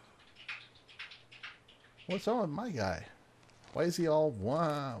 What's wrong with my guy? Why is he all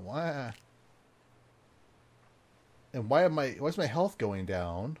wah? And why's my health going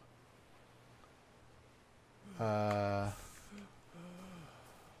down?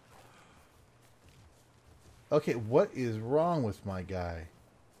 Okay, what is wrong with my guy?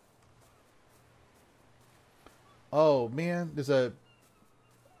 Oh man, there's a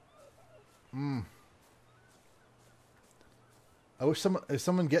I wish is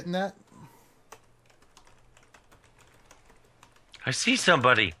someone getting that? I see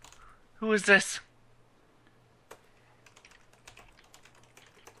somebody. Who is this?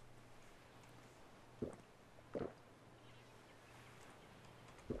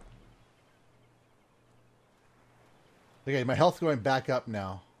 Okay, my health's going back up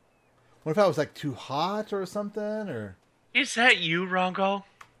now. What if I was like too hot or something? Or Is that you, Rongo?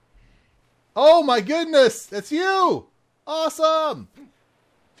 oh my goodness, it's you! Awesome!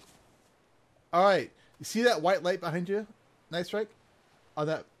 All right, you see that white light behind you? Nice, right? On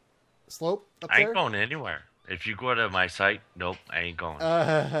that slope up there? I ain't going anywhere. If you go to my site, nope, I ain't going.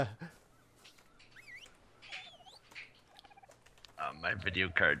 My video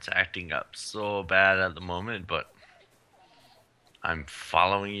card's acting up so bad at the moment, but I'm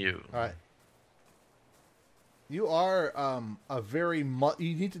following you. All right. You are a very...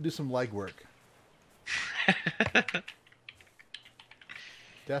 you need to do some legwork.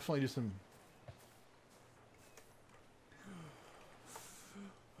 Definitely do some...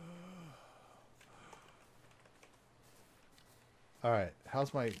 All right.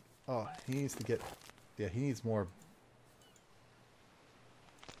 How's my... Oh, he needs to get... Yeah, he needs more...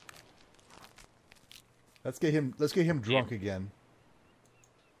 Let's get him drunk again.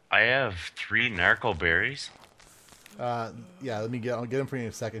 I have 3 narco berries. Yeah, I'll get him for you in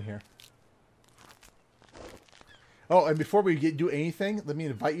a second here. Oh, and before we do anything, let me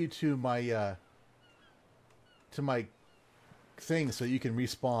invite you to my thing so you can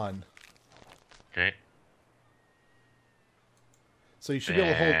respawn. Okay. So you should be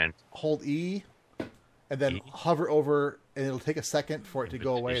able to hold E, and then hover over, and it'll take a second for it to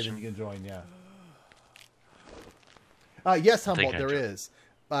go away, and then you can join. Yeah. Yes, Humboldt, there is.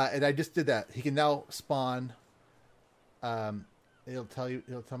 and I just did that. He can now spawn. It'll tell you.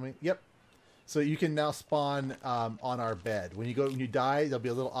 It'll tell me. Yep. So you can now spawn on our bed. When you die, there'll be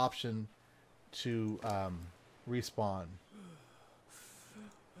a little option to respawn.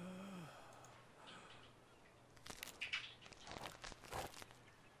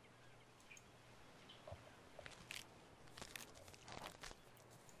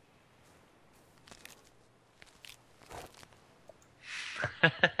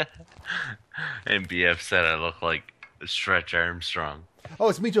 And BF said I look like Stretch Armstrong. Oh,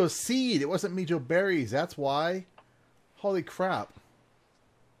 it's Mijo's seed. It wasn't Mijo berries. That's why. Holy crap.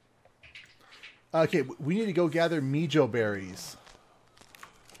 Okay, we need to go gather Mijo berries.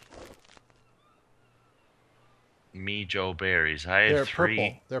 Mijo berries. I have They're three.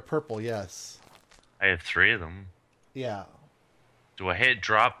 purple. They're purple, yes. I have three of them. Yeah. Do I hit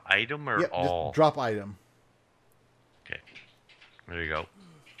drop item or Yep, all? drop item. Okay. There you go.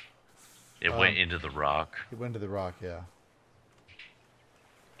 It went into the rock. It went to the rock, yeah.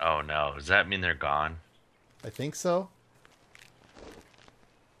 Oh no. Does that mean they're gone? I think so.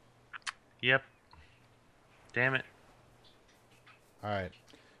 Yep. Damn it. All right.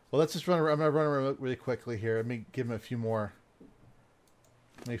 Well, let's just run around. I'm going to run around really quickly here. Let me give him a few more.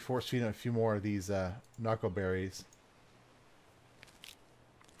 Let me force feed him a few more of these narco berries.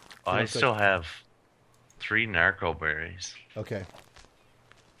 Oh, I still have 3 narco berries. Okay.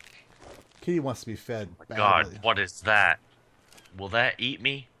 Kitty wants to be fed. Oh God, what is that? Will that eat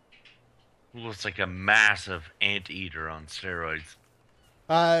me? It looks like a massive anteater on steroids.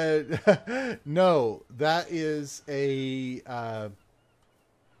 No, that is a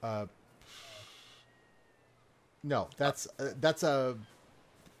no, that's a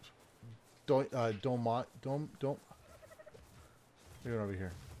don't we're going over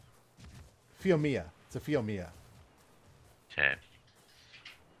here. Fiomia. It's a Fiomia. Okay.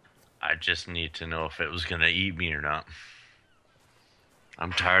 I just need to know if it was gonna eat me or not.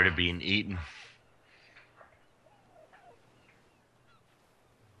 I'm tired of being eaten.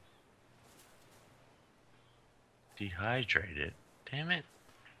 Dehydrated. Damn it.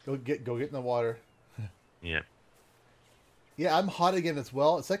 Go get in the water. Yep. Yeah, I'm hot again as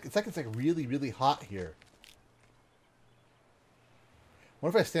well. It's like really, really hot here. What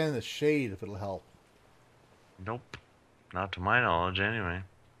if I stand in the shade if it'll help? Nope. Not to my knowledge, anyway.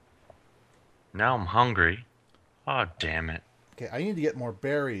 Now I'm hungry. Oh, damn it. Okay, I need to get more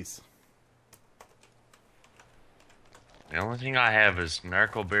berries. The only thing I have is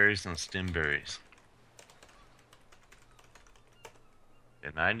narco berries and stem berries.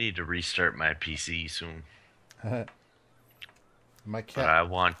 And I need to restart my PC soon. My But cat. I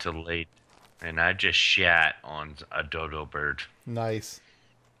want to lay... And I just shat on a dodo bird. Nice.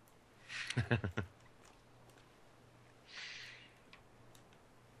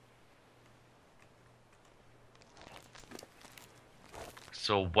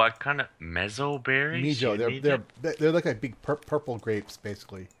 So what kind of mezzo berries? Mijo, you need they're like a big purple grapes,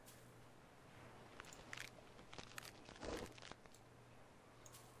 basically.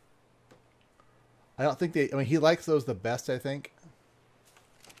 I don't think they. I mean, he likes those the best. I think.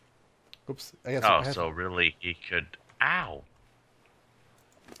 Oops. I guess. Oh, so really he could... Ow!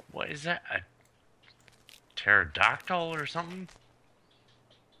 What is that? A pterodactyl or something?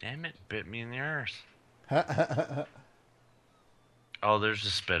 Damn it, bit me in the arse. Oh, there's a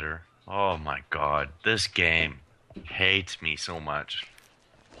spitter. Oh my god, this game hates me so much.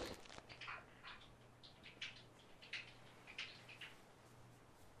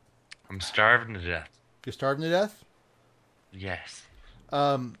 I'm starving to death. You're starving to death. Yes.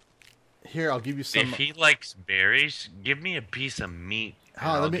 Here, I'll give you some. If he likes berries, give me a piece of meat, and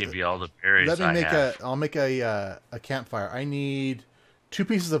I'll give you all the berries Let me I make have. I'll make a campfire. I need 2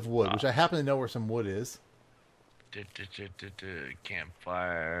 pieces of wood, which I happen to know where some wood is.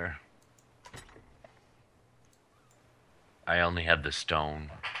 Campfire. I only have the stone.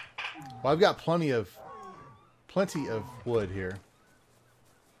 Well, I've got plenty of wood here.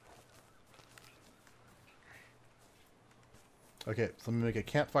 Okay, so let me make a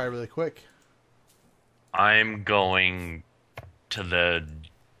campfire really quick. I'm going to the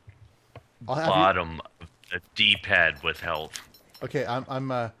I'll have bottom of the D-pad with health. Okay,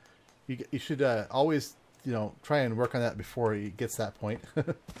 you should always, try and work on that before it gets to that point.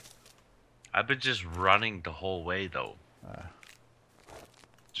 I've been just running the whole way, though.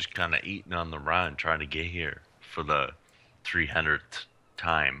 Just kind of eating on the run, trying to get here for the 300th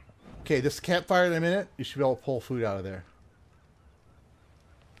time. Okay, this campfire in a minute, you should be able to pull food out of there.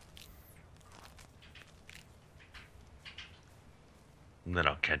 And then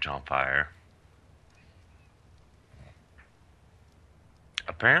I'll catch on fire.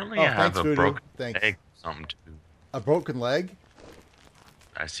 A Apparently, Oh, I have thanks, a Voodoo. broken Thanks. leg or something too. A broken leg?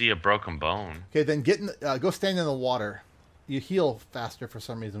 I see a broken bone. Okay, then go stand in the water. You heal faster for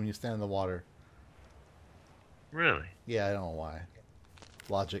some reason when you stand in the water. Really? Yeah, I don't know why.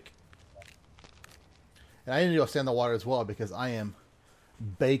 Logic. And I need to go stand in the water as well because I am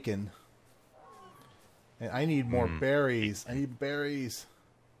bacon. And I need more Hmm. berries. I need berries.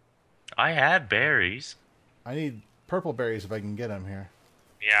 I had berries. I need purple berries if I can get them here.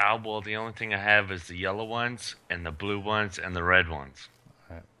 Yeah, well, the only thing I have is the yellow ones and the blue ones and the red ones.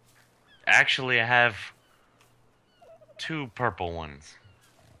 All right. Actually, I have two purple ones.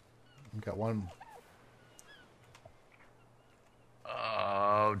 I've got one.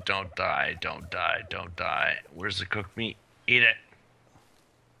 Oh, don't die, don't die, don't die. Where's the cooked meat? Eat it.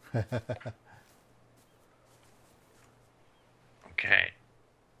 Okay.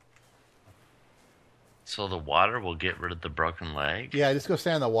 So the water will get rid of the broken leg? Yeah, just go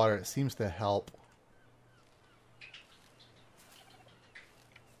stand in the water. It seems to help.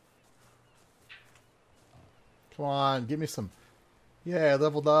 Come on, give me some. Yeah, I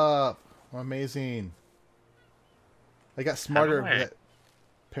leveled up. Amazing. I got How do smarter. I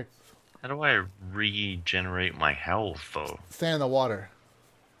Pick. how do I regenerate my health though? Stand in the water.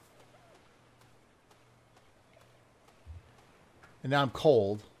 And now I'm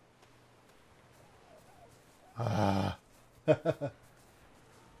cold. Ah.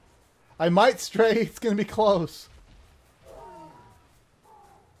 I might stray. It's going to be close.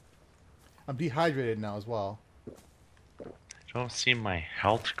 I'm dehydrated now as well. I don't see my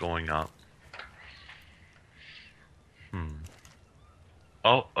health going up.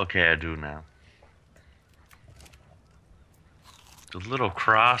 Oh, okay, I do now. The little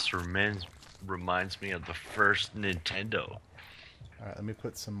cross reminds me of the first Nintendo. All right, let me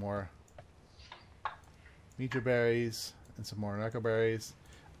put some more meteor berries and some more knuckle berries.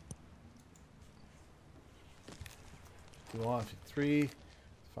 1, 2, 3,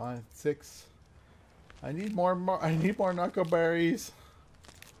 5, 6. I need more. I need more knuckle berries.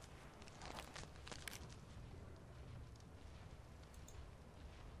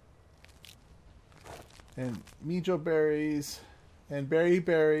 And Mijo berries and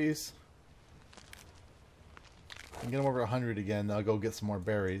berries. I can get them over 100 again. Then I'll go get some more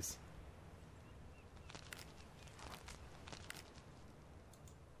berries.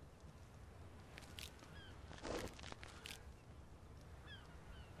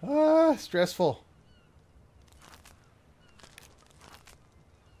 Ah, stressful.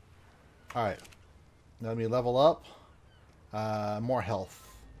 All right, now let me level up. More health.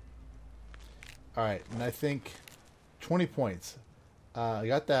 All right, and I think 20 points. I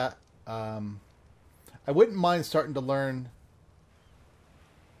got that. I wouldn't mind starting to learn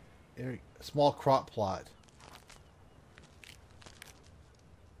a small crop plot.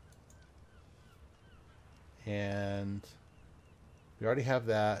 And we already have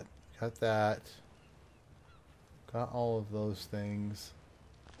that. Got that. Got all of those things.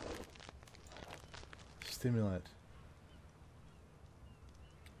 Stimulant.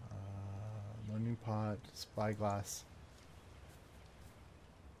 Learning pot. Spyglass.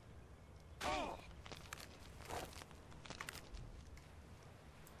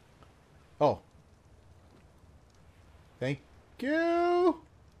 Oh. Thank you.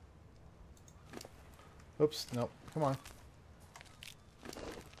 Oops. Nope. Come on.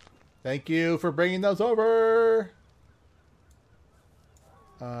 Thank you for bringing those over.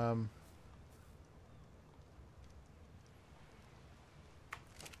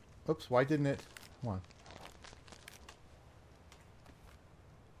 Oops. Why didn't it? Come on.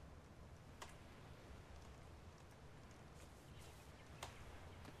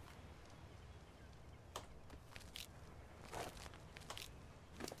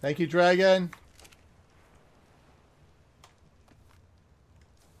 Thank you, Dragon.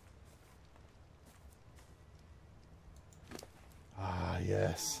 Ah,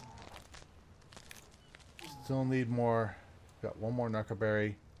 yes. Still need more. Got one more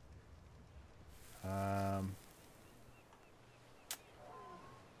knuckleberry.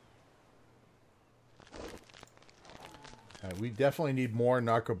 Alright, we definitely need more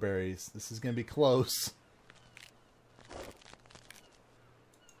knuckleberries. This is going to be close.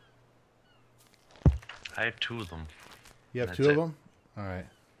 I have two of them. You have That's two of it. them? Alright.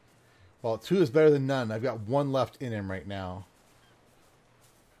 Well, two is better than none. I've got one left in him right now.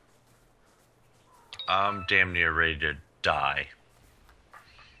 I'm damn near ready to die.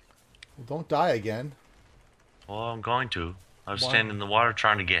 Well, don't die again. Well, I'm going to. I was Why? standing in the water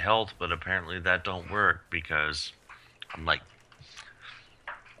trying to get health, but apparently that don't work because I'm like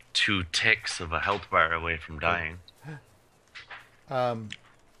 2 ticks of a health bar away from dying.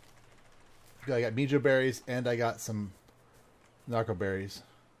 I got Mijo berries and I got some narco berries.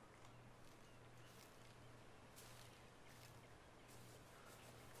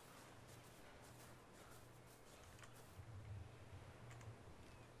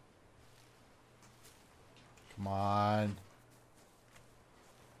 Come on.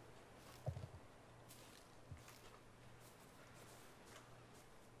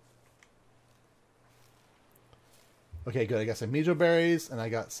 Okay, good. I got some Mijo berries and I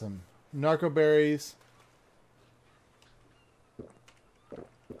got some narco berries.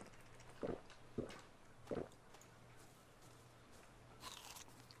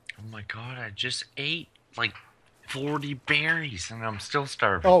 Oh my god, I just ate like 40 berries and I'm still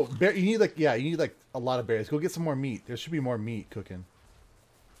starving. Oh, you need you need like a lot of berries. Go get some more meat. There should be more meat cooking.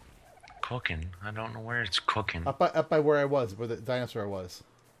 Cooking? I don't know where it's cooking. Up by where I was, where the dinosaur was.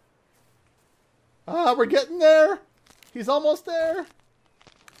 Ah, we're getting there. He's almost there.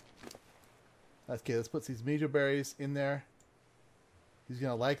 Okay, let's put these Mijo berries in there. He's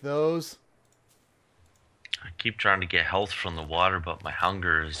gonna like those. I keep trying to get health from the water, but my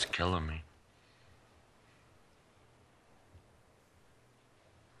hunger is killing me.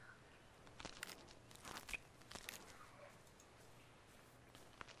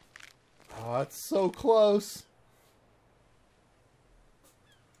 Oh, it's so close.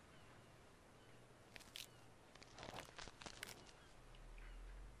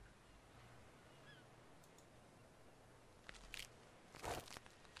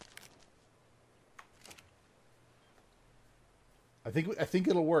 I think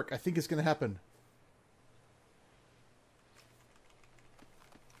it'll work. I think it's gonna happen.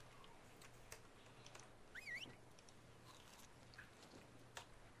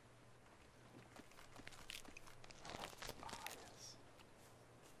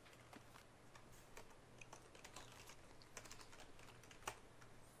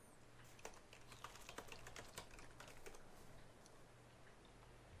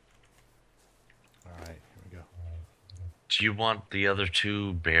 Do you want the other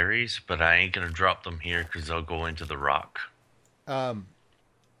two berries? But I ain't gonna drop them here because they'll go into the rock.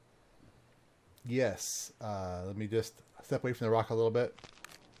 Yes. Let me just step away from the rock a little bit.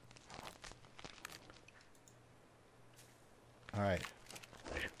 All right.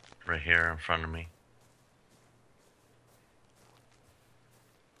 Right here in front of me.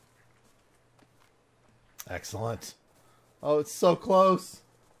 Excellent. Oh, it's so close.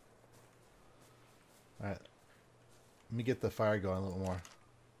 All right. Let me get the fire going a little more.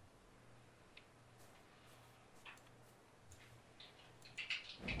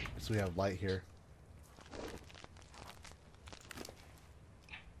 So we have light here.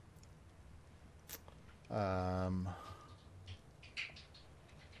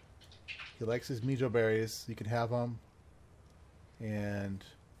 He likes his Mijo berries. You can have them. And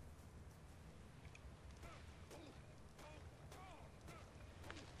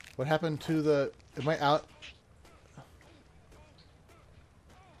what happened to the... Am I out?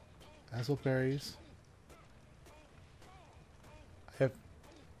 Azul berries. I have...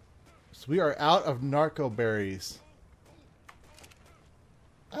 So we are out of narco berries.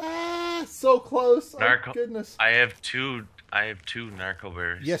 Ah, so close. Narco. Oh, goodness. I have two narco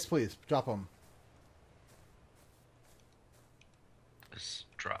berries. Yes, please. Drop them. Just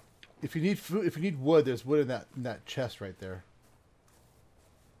drop. If you need food, if you need wood, there's wood in that chest right there.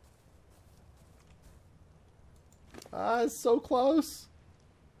 Ah, it's so close.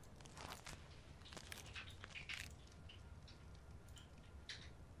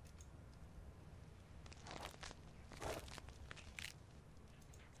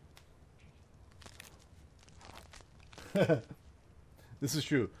 This is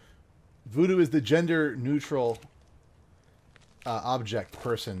true. Voodoo is the gender neutral object,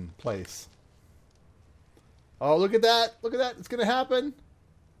 person, place. Oh, look at that! Look at that! It's gonna happen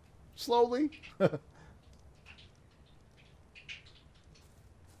slowly.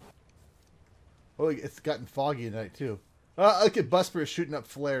 Oh, it's gotten foggy tonight too. Look at Busper shooting up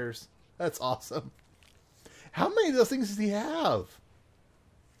flares. That's awesome. How many of those things does he have?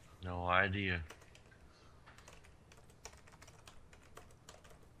 No idea.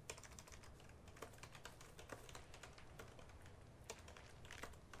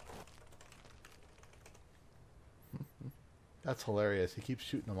 That's hilarious. He keeps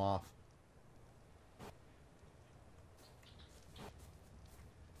shooting them off.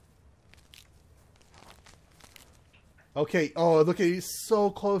 Okay. Oh, look at he's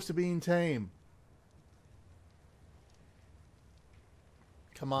so close to being tame.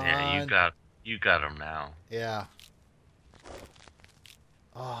 Come on. Yeah, you got him now. Yeah.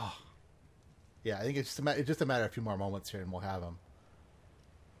 Oh. Yeah, I think it's just a matter of a few more moments here and we'll have him.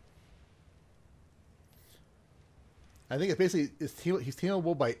 I think it's basically he's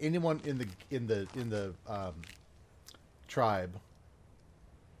tameable by anyone in the tribe.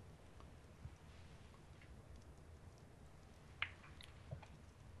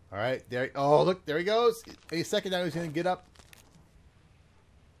 All right, there. Oh, look, there he goes. Any second now, he's gonna get up.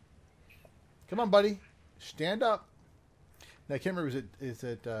 Come on, buddy, stand up. Now, I can't remember. Is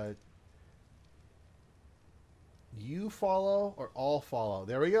it you follow or all follow?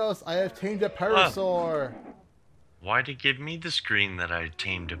 There he goes. I have tamed a parasaur. Why'd it give me the screen that I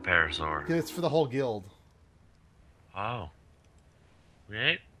tamed a parasaur? Because it's for the whole guild. Oh.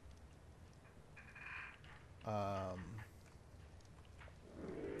 Right? Why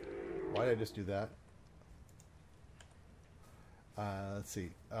did I just do that? Let's see.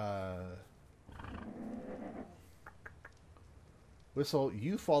 Whistle,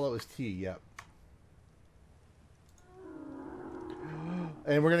 you follow is T, yep.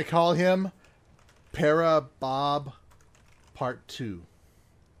 And we're going to call him Para Bob Part 2.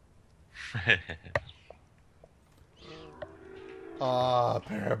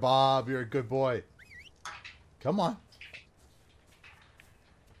 Para Bob, you're a good boy. Come on.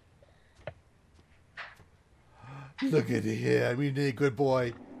 Look at him. He's a good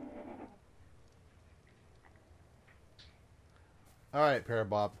boy. All right, Para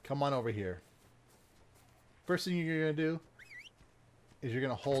Bob, come on over here. First thing you're going to do is you're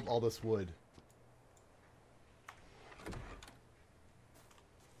going to hold all this wood.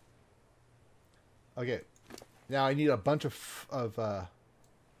 Okay. Now I need a bunch of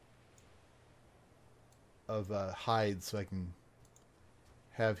hides so I can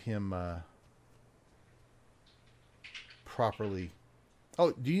have him properly.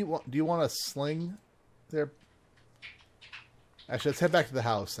 Oh, do you want a sling there? Actually, let's head back to the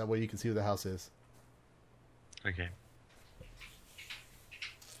house. That way you can see where the house is. Okay.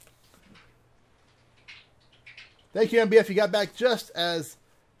 Thank you, MBF. You got back just as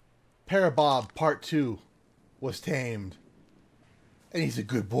Parabob Part 2 was tamed. And he's a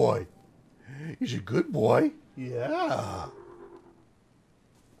good boy. He's a good boy. Yeah.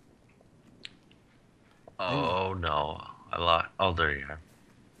 Oh, no. Oh, there you are.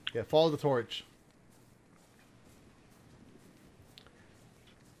 Yeah, follow the torch.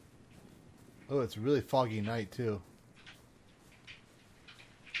 Oh, it's a really foggy night, too.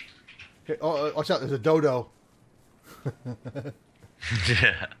 Okay, oh, watch out. There's a dodo.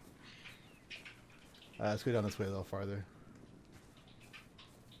 Yeah. Let's go down this way a little farther.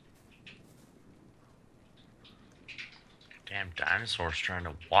 Damn dinosaur's trying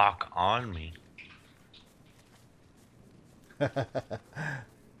to walk on me.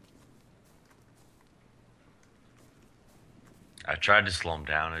 I tried to slow him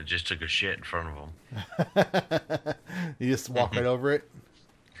down. It just took a shit in front of him. You just walk right over it?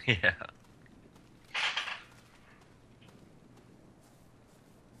 Yeah.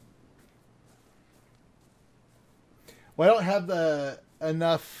 Well, I don't have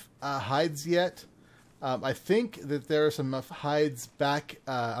enough hides yet. I think that there are some hides back.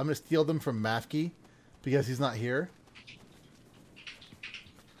 I'm going to steal them from Mafke because he's not here.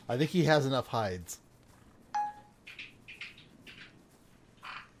 I think he has enough hides.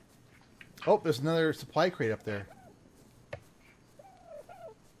 Oh, there's another supply crate up there.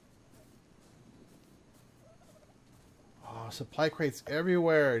 Oh, supply crates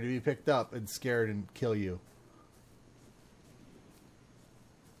everywhere to be picked up and scared and kill you.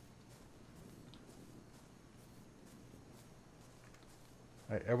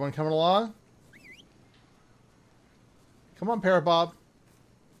 All right, everyone coming along? Come on, Parabob.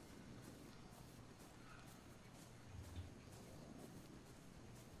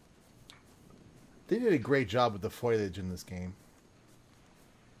 They did a great job with the foliage in this game.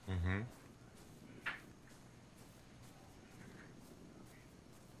 Mm-hmm.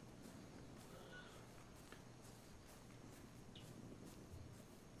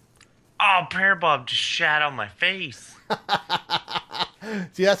 Oh, Parabob just shat on my face.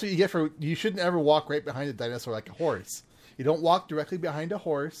 See, that's what you get for... You shouldn't ever walk right behind a dinosaur like a horse. You don't walk directly behind a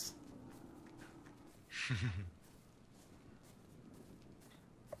horse.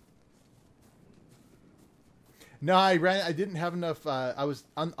 No, I didn't have enough. I was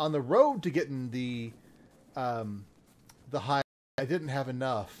on the road to getting the hide. I didn't have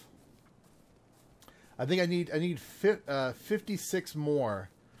enough. I think I need 56 more.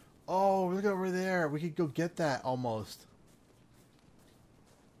 Oh, look over there. We could go get that almost.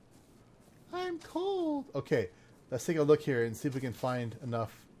 I'm cold. Okay, let's take a look here and see if we can find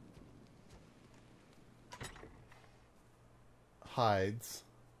enough hides.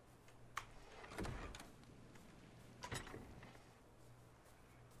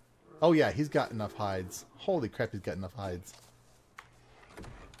 Oh yeah, he's got enough hides. Holy crap, he's got enough hides.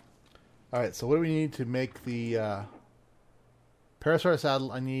 Alright, so what do we need to make the Parasaur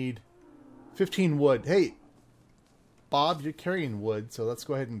saddle? I need 15 wood. Hey, Bob, you're carrying wood, so let's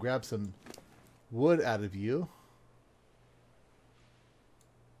go ahead and grab some wood out of you.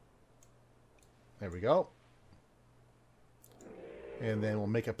 There we go. And then we'll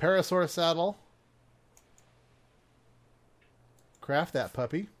make a Parasaur saddle. Craft that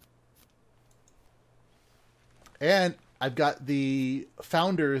puppy. And I've got the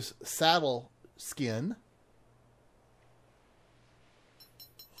Founder's saddle skin.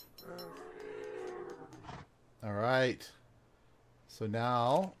 All right. So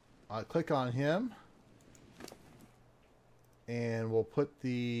now I'll click on him. And we'll put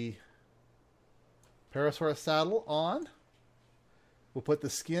the Parasaur saddle on. We'll put the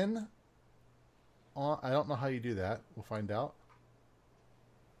skin on. I don't know how you do that. We'll find out.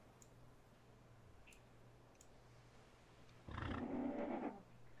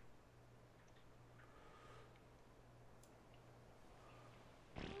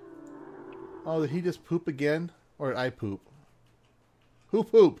 Oh, did he just poop again? Or did I poop? Who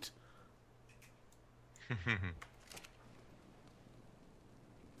pooped? It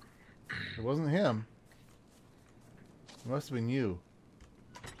wasn't him. It must have been you.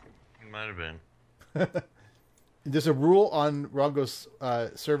 It might have been. There's a rule on Rongo's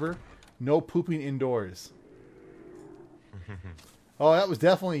server. No pooping indoors. Oh, that was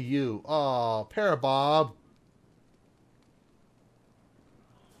definitely you. Oh, Parabob.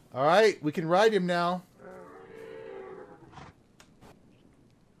 All right, we can ride him now.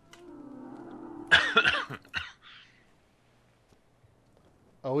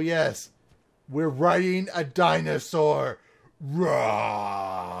 Oh, yes. We're riding a dinosaur.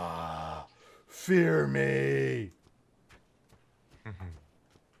 Rah! Fear me.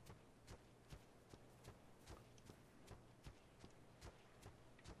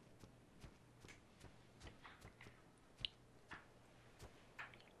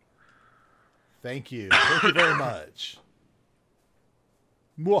 Thank you. Thank you very much.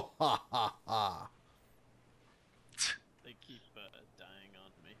 Mwahaha. They keep dying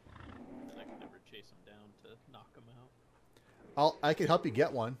on me, and I can never chase them down to knock them out. I can help you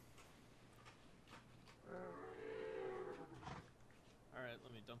get one. All right,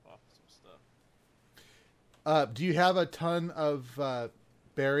 let me dump off some stuff. Do you have a ton of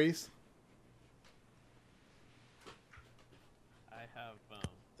berries? I have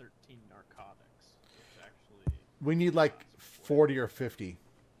 13 narcotics, which actually... We need like 40 or 50.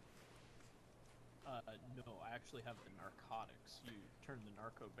 No, I actually have the narcotics. You turn the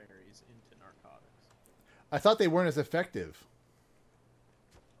narco berries into narcotics. I thought they weren't as effective.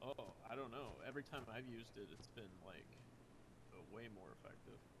 Oh, I don't know. Every time I've used it, it's been like way more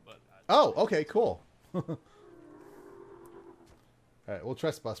effective. But Oh, okay, cool. All right, we'll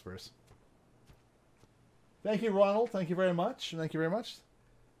trust Buspers. Thank you, Ronald. Thank you very much. Thank you very much.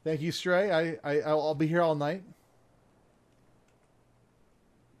 Thank you, Stray. I'll be here all night.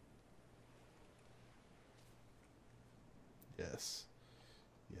 Yes.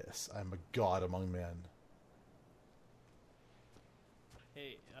 Yes, I'm a god among men.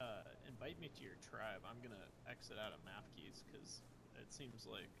 hey, invite me to your tribe. I'm gonna exit out of map keys because it seems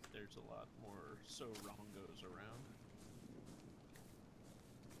like there's a lot more so Rongos around.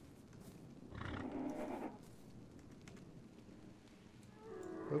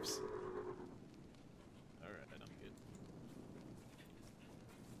 Oops. Alright, I'm good.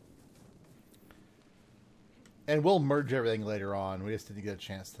 And we'll merge everything later on. We just didn't get a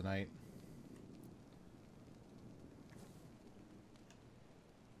chance tonight.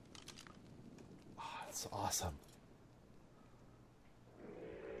 Oh, that's awesome.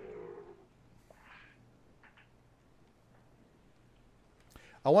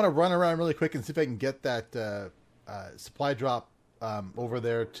 I want to run around really quick and see if I can get that supply drop over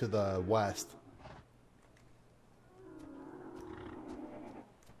there to the west.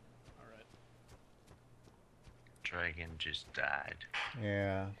 Alright. Dragon just died.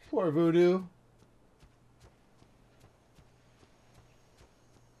 Yeah. Poor Voodoo.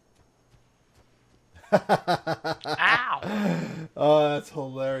 Ow! Oh, that's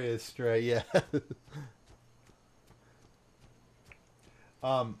hilarious, Stray. Yeah.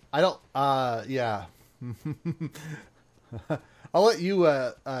 I don't, yeah. I'll let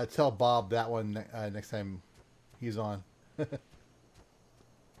you, tell Bob that one, next time he's on.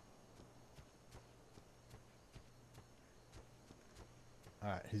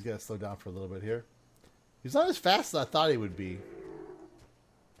 Alright, he's got to slow down for a little bit here. He's not as fast as I thought he would be.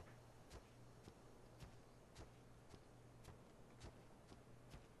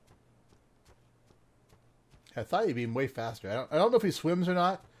 I thought he'd be way faster. I don't know if he swims or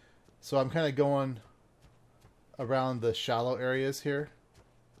not, so I'm kind of going around the shallow areas here.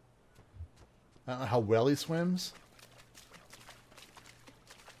 I don't know how well he swims.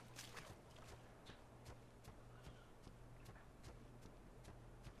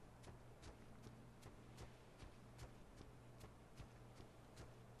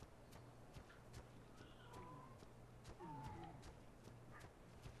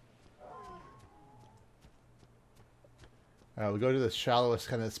 We'll go to the shallowest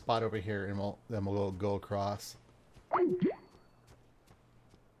kind of spot over here, and then we'll go across. All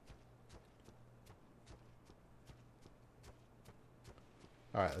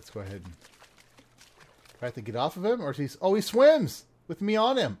right, let's go ahead. Do I have to get off of him, or is he? Oh, he swims with me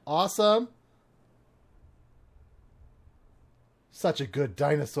on him. Awesome. Such a good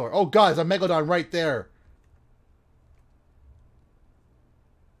dinosaur. Oh God, there's a megalodon right there.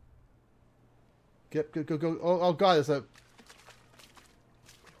 Get go go go. Oh God, there's a.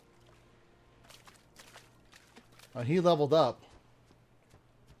 He leveled up.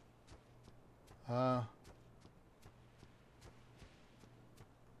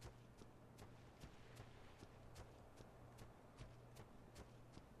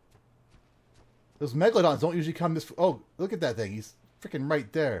 Those megalodons don't usually come this. Oh, look at that thing. He's freaking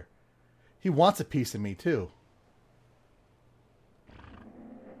right there. He wants a piece of me too.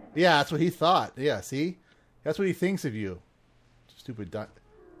 Yeah, that's what he thought. Yeah, see, that's what he thinks of you. Stupid.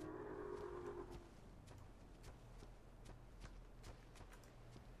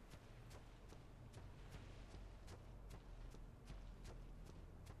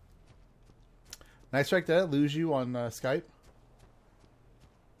 Nice strike. Did I lose you on Skype?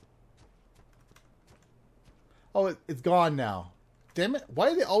 Oh, it's gone now. Damn it. Why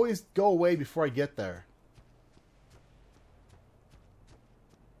do they always go away before I get there?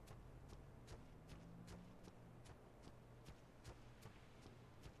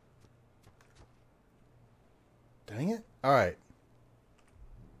 Dang it. Alright.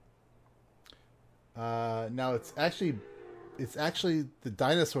 Now it's actually the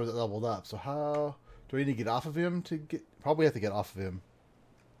dinosaur that leveled up. So how do I need to get off of him to get? Probably have to get off of him.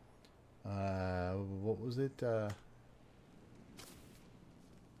 What was it? Yeah,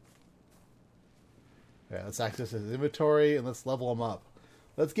 let's access his inventory and let's level him up.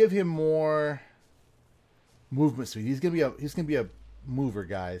 Let's give him more movement speed. He's gonna be a mover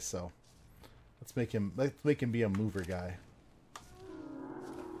guy. So let's make him be a mover guy.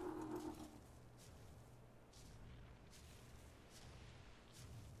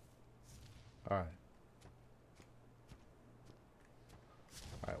 All right.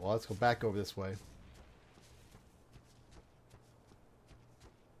 All right, well, let's go back over this way.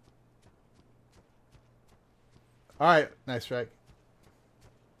 All right, nice strike.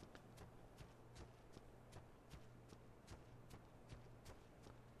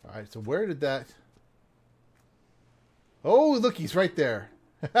 All right, so where did that... Oh, look, he's right there.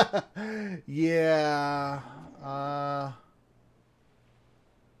 Yeah.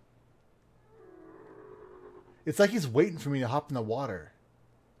 It's like he's waiting for me to hop in the water.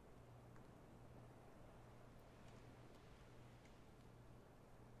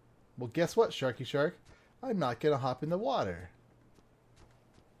 Well, guess what, Sharky Shark? I'm not going to hop in the water.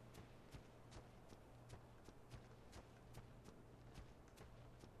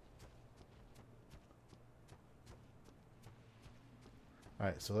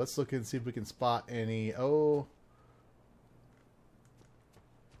 Alright, so let's look and see if we can spot any... Oh...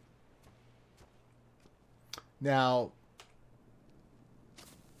 Now...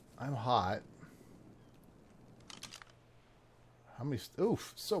 I'm hot. How many...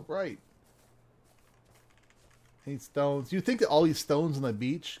 Oof, so bright. Any stones? You'd think that all these stones on the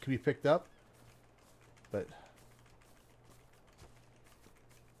beach could be picked up, but...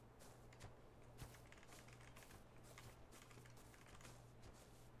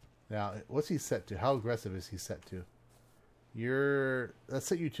 Now, what's he set to? How aggressive is he set to? Let's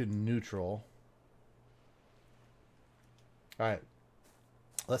set you to neutral. Alright.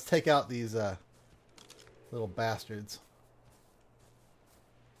 Let's take out these little bastards.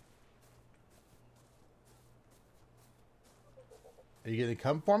 Are you gonna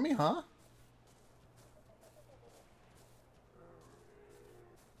come for me, huh?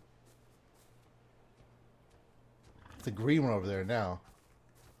 It's a green one over there now.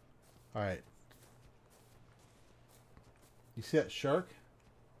 Alright. You see that shark?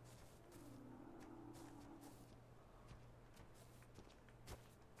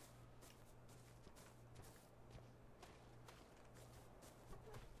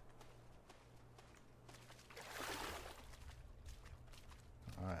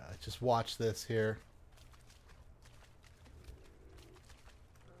 Alright, let's just watch this here.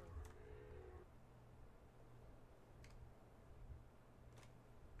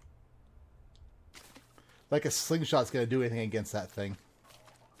 like a slingshot's going to do anything against that thing.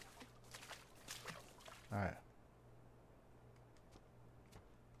 All right.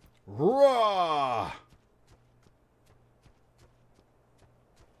 Raw.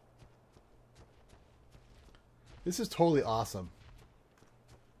 This is totally awesome.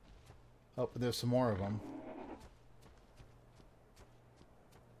 Oh, but there's some more of them.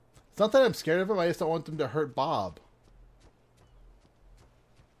 It's not that I'm scared of them. I just don't want them to hurt Bob.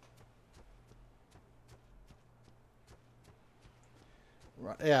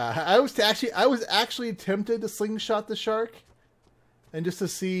 Yeah, I was actually tempted to slingshot the shark, and just to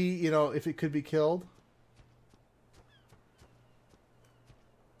see, you know, if it could be killed.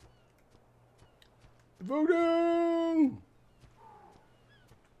 Voodoo!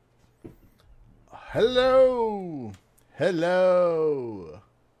 Hello! Hello!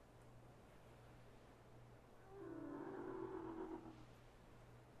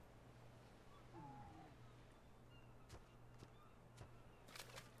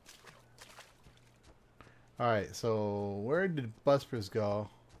 Alright, so where did Buspers go?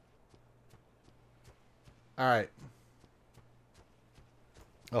 Alright.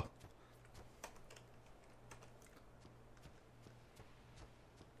 Oh.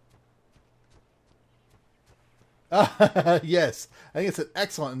 Yes, I think it's an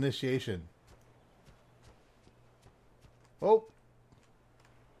excellent initiation. Oh.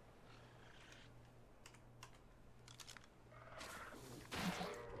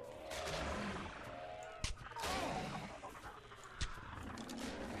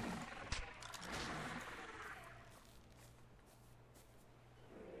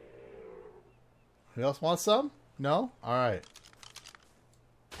 Who else wants some? No? Alright.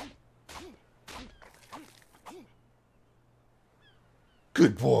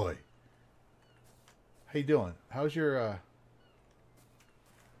 Good boy. How you doing? How's your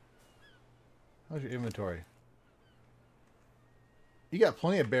inventory? You got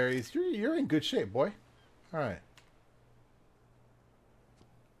plenty of berries. You're in good shape, boy. Alright.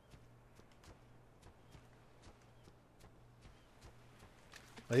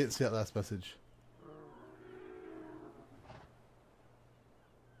 I didn't see that last message.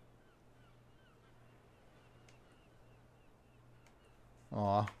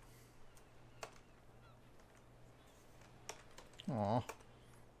 Aw. Aw.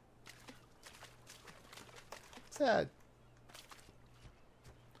 Sad.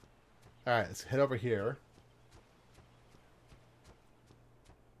 Alright, let's head over here.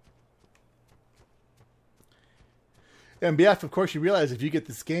 And BF, of course, you realize if you get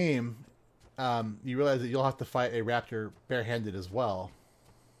this game, you realize that you'll have to fight a raptor barehanded as well.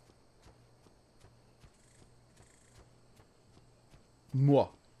 Mwah.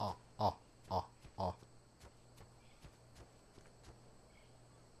 Ah, ah, ah, ah.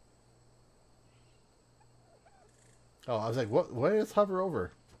 Oh, I was like, what? Why does hover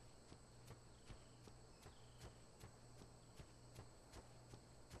over?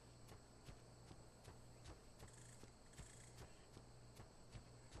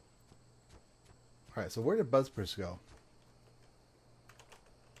 Alright, so where did Buzzpurse go?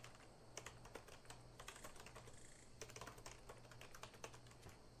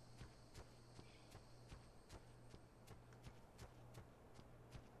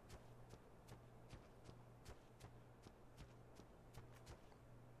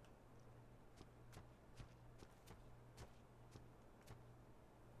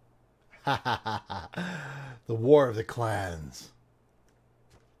 The War of the Clans.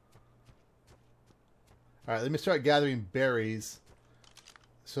 Alright, let me start gathering berries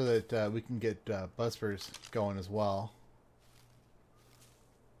so that we can get Buzzpers going as well.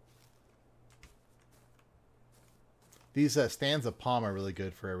 These stands of palm are really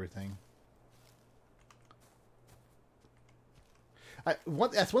good for everything.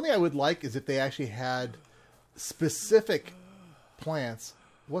 That's one thing I would like is if they actually had specific plants.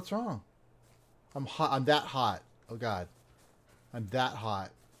 What's wrong? I'm hot. I'm that hot. Oh God, I'm that hot.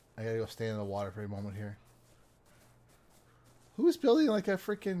 I gotta go stand in the water for a moment here. Who's building like a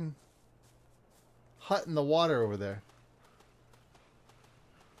freaking hut in the water over there?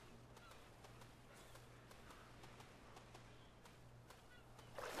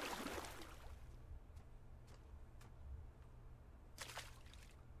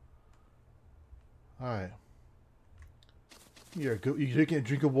 All right. You're taking a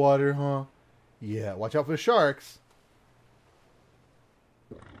drink of water, huh? Yeah. Watch out for the sharks.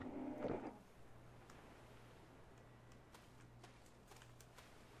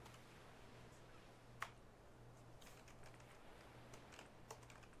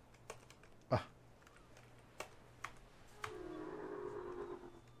 Ah.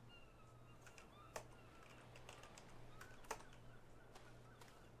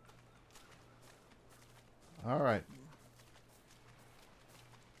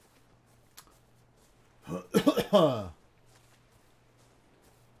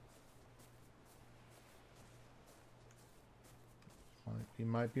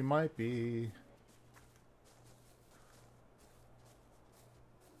 Might be.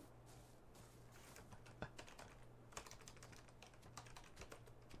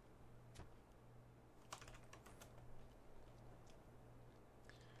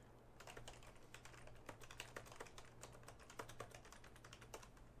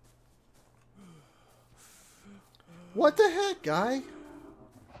 What the heck, guy?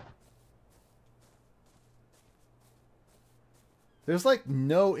 There's like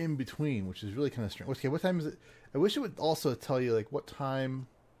no in between, which is really kind of strange. Okay, what time is it? I wish it would also tell you like what time.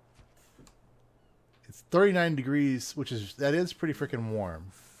 It's 39 degrees, which is that is pretty freaking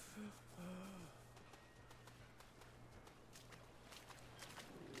warm.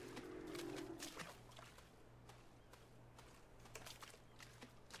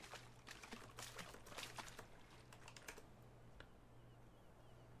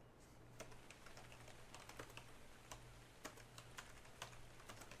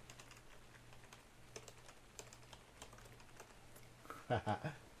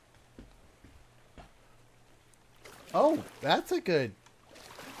 Oh, that's a good.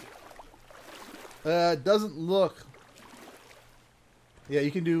 Doesn't look. Yeah,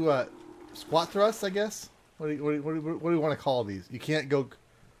 you can do squat thrusts, I guess. What do you want to call these? You can't go.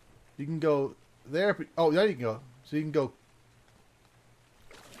 You can go there. Oh, there you can go. So you can go.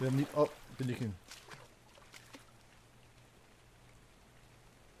 Then then you can.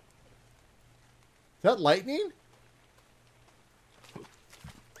 Is that lightning?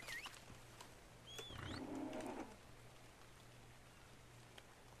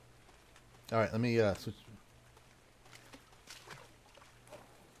 All right, let me switch.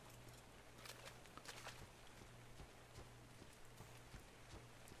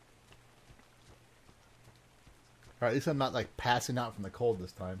 All right, at least I'm not like passing out from the cold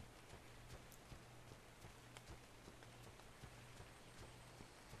this time.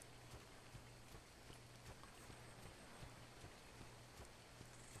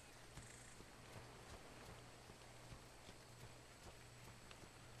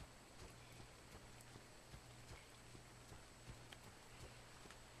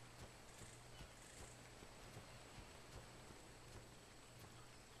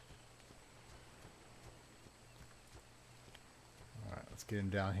 Let's get him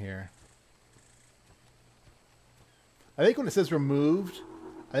down here. I think when it says removed,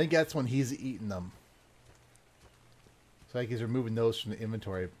 I think that's when he's eating them. So I think he's removing those from the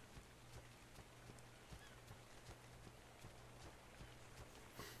inventory.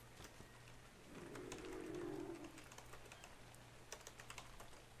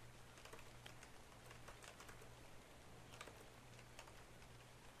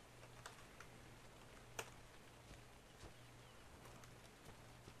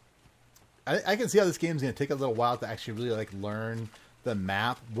 I can see how this game's going to take a little while to actually really like learn the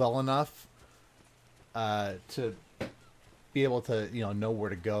map well enough to be able to know where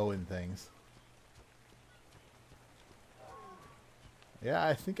to go and things. Yeah,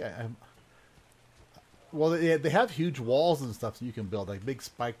 I think I'm. Well, they have huge walls and stuff that you can build, like big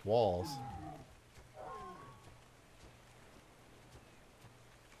spiked walls.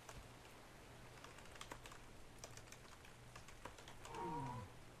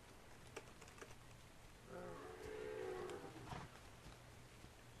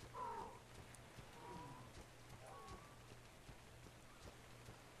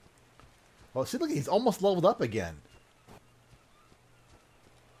 Well, see, look, he's almost leveled up again.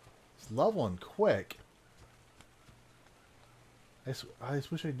 He's leveling quick. I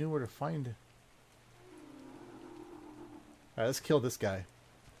just wish I knew where to find it. Alright, let's kill this guy.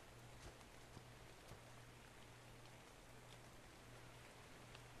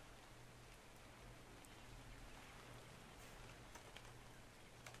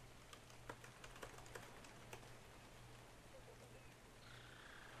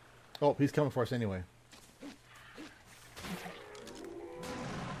 Oh, he's coming for us anyway.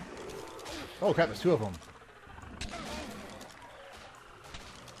 Oh crap, there's two of them.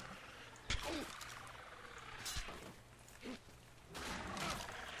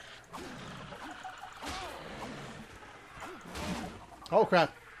 Oh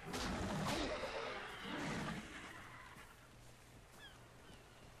crap.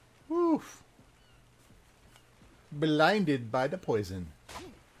 Woof. Blinded by the poison.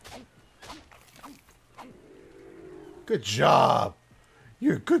 Good job.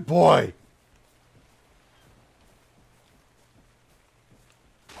 You're a good boy.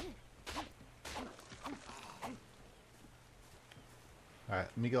 Alright,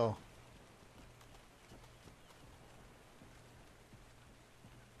 let me go.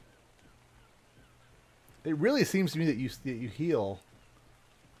 It really seems to me that you heal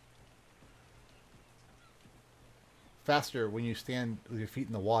faster when you stand with your feet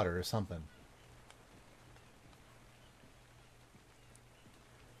in the water or something.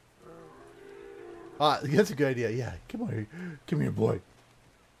 Ah, that's a good idea. Yeah, come here, boy.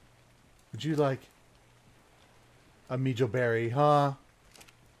 Would you like a Mijo berry, huh?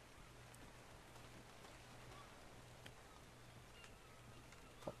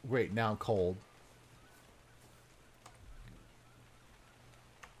 Great, now I'm cold.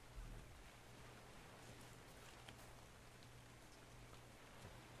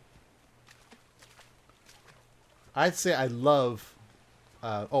 I'd say I love.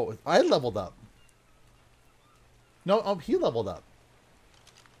 Oh, I leveled up. No, he leveled up.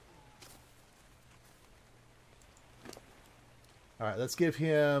 All right, let's give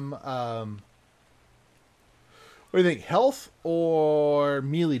him. What do you think? Health or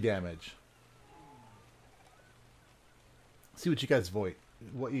melee damage? See what you guys vote.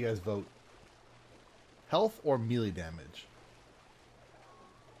 What you guys vote? Health or melee damage?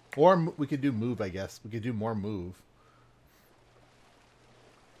 Or we could do move, I guess. We could do more move.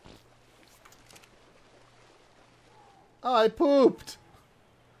 Oh, I pooped!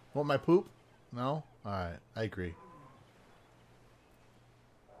 Want my poop? No? Alright, I agree.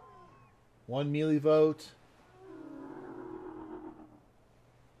 1 melee vote.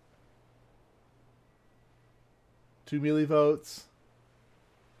 Two melee votes.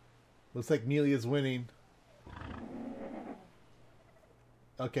 Looks like melee is winning.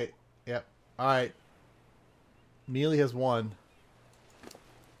 Okay, yep. Alright. Melee has won.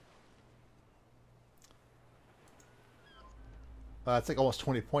 It's like almost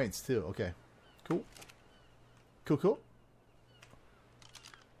 20 points, too. Okay. Cool. Cool.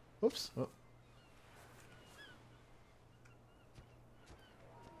 Oops. Oh.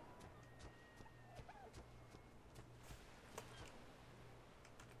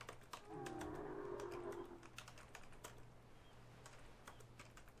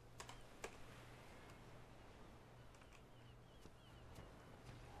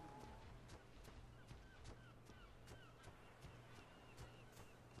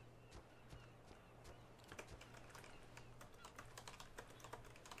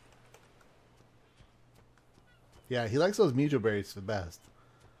 Yeah, he likes those Mijo berries the best.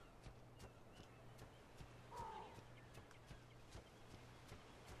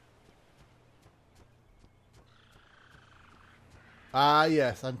 Ah,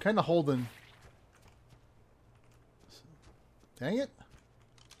 yes. I'm kind of holding. Dang it.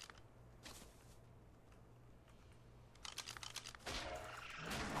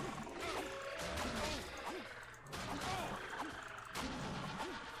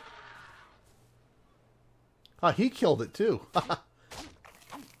 Oh, he killed it too.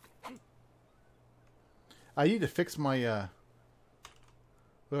 I need to fix my,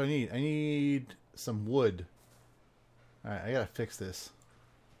 what do I need? I need some wood. Alright, I gotta fix this.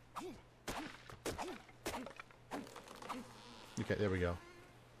 Okay, there we go.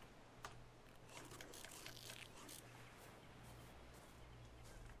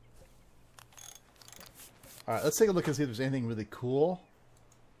 Alright, let's take a look and see if there's anything really cool.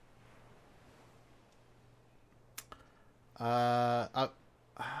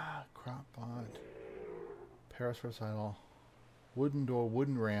 Crop pod. Paris recital. Wooden door,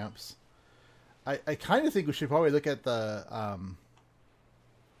 wooden ramps. I kind of think we should probably look at the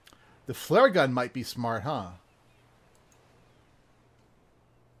flare gun might be smart, huh?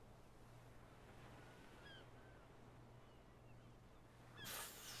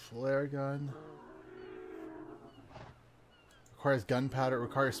 Flare gun. Requires gunpowder,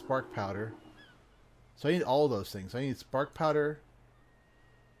 requires spark powder. So I need all those things. I need spark powder.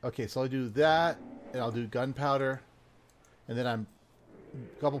 Okay, so I'll do that, and I'll do gunpowder, and then I'm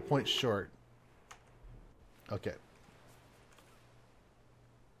a couple points short. Okay.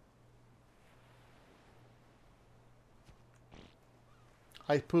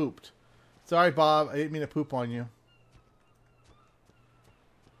 I pooped. Sorry, Bob. I didn't mean to poop on you.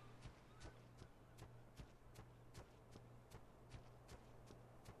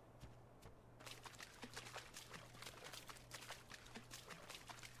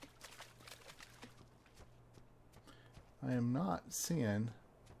 I am not seeing.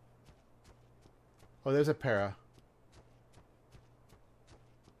 Oh, there's a para.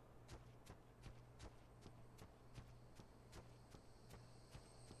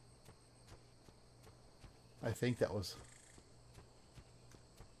 I think that was.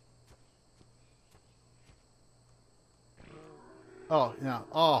 Oh, yeah.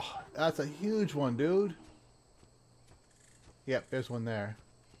 Oh, that's a huge one, dude. Yep, there's one there.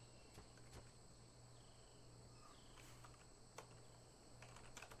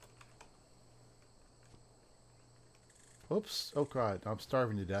 Oops. Oh god, I'm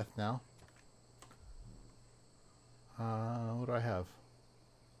starving to death now. What do I have?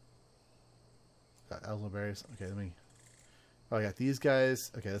 Got elderberries. Okay, let me... Oh, I got these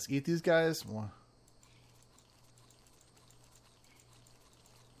guys. Okay, let's eat these guys.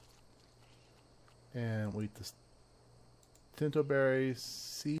 And we'll eat the tinto berries.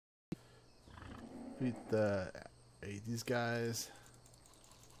 See? Eat these guys.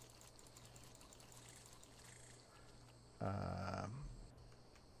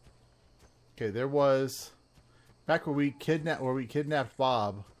 Okay, there was back where we kidnapped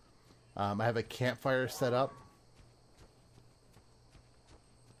Bob. I have a campfire set up.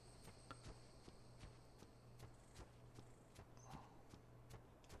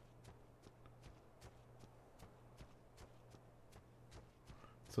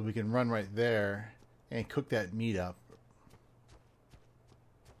 So we can run right there and cook that meat up.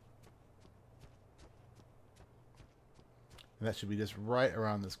 And that should be just right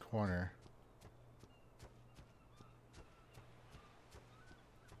around this corner.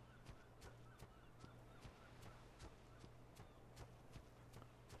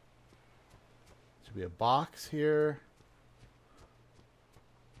 Should be a box here.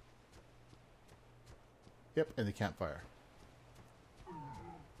 Yep, and the campfire.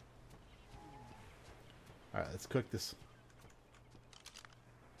 Alright, let's cook this.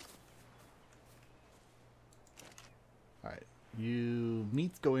 Alright, you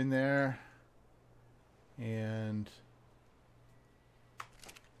meats go in there. And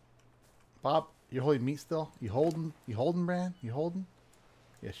Bob, you're holding meat still? You holding, Bran? You holding?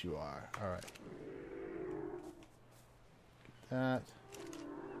 Yes, you are. Alright. Get that.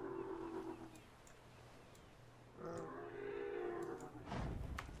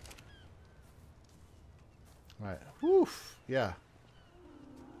 Alright. Woof. Yeah.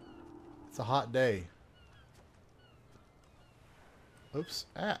 It's a hot day. Oops.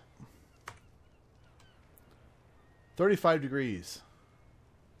 35 degrees.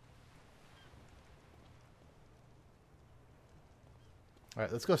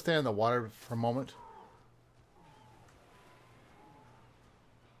 Alright, let's go stand in the water for a moment.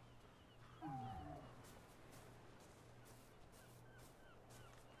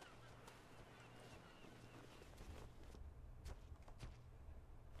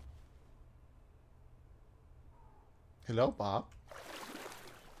 Hello, Bob.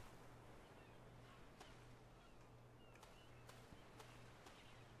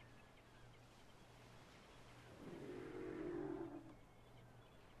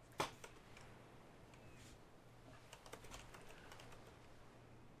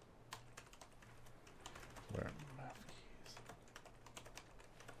 Where are my keys?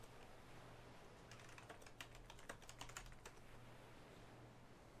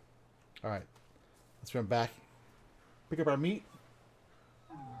 All right, let's run back. Pick up our meat.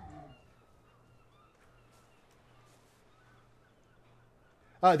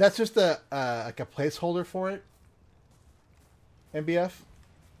 That's just like a placeholder for it. MBF.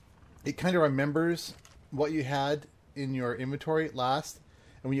 It kind of remembers what you had in your inventory last,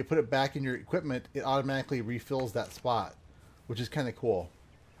 and when you put it back in your equipment, it automatically refills that spot, which is kind of cool.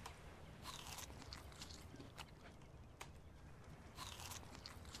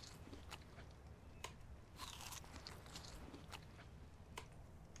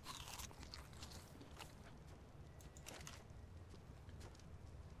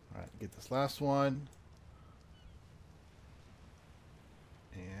 Get this last one.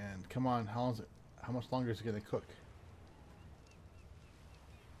 And come on, how much longer is it going to cook?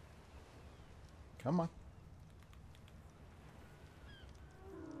 Come on.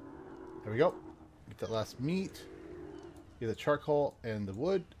 There we go. Get that last meat. Get the charcoal and the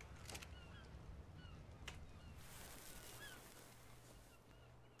wood.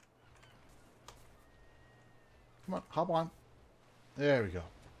 Come on, hop on. There we go.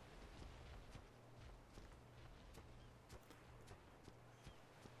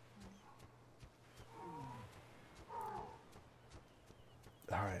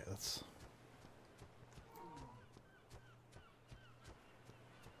 All right, let's...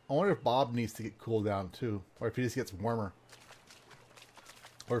 I wonder if Bob needs to get cooled down too, or if he just gets warmer.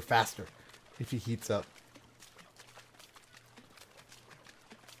 Or faster, if he heats up.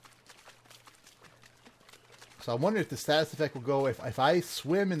 So I wonder if the status effect will go if I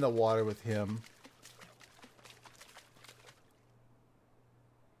swim in the water with him.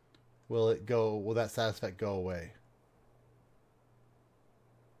 Will that status effect go away?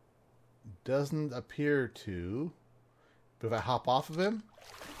 Doesn't appear to. But if I hop off of him,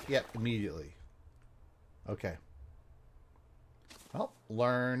 yep, immediately. Okay. Well,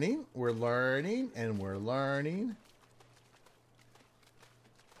 learning. We're learning and we're learning.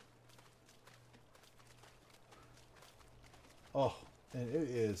 Oh, and it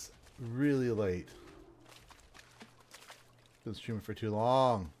is really late. Been streaming for too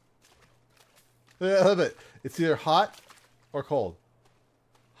long. I love it. It's either hot or cold.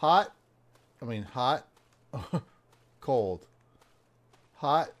 Hot. I mean, hot. Cold.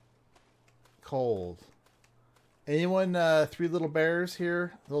 Hot. Cold. Anyone, Three Little Bears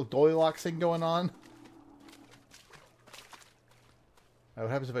here? A little Goldilocks thing going on? What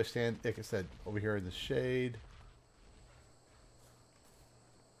happens if I stand, like I said, over here in the shade?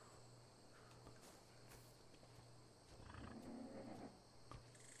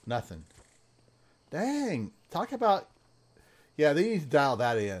 Nothing. Dang. Talk about... Yeah, they need to dial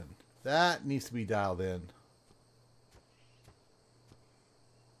that in. That needs to be dialed in.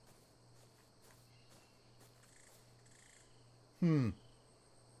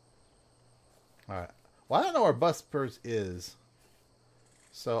 Alright. Well, I don't know where Buspers is.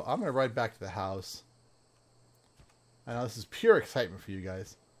 So I'm going to ride back to the house. I know this is pure excitement for you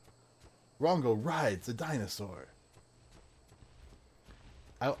guys. Rongo rides a dinosaur.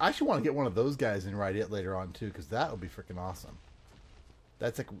 I actually want to get one of those guys and ride it later on too, because that would be freaking awesome.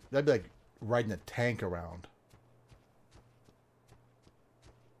 That'd be like riding a tank around.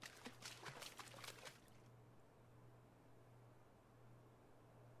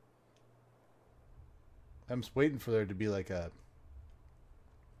 I'm just waiting for there to be like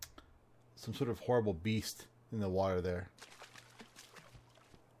some sort of horrible beast in the water there.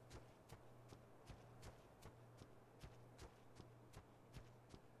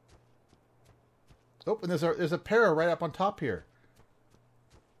 Oh, and there's a pair right up on top here.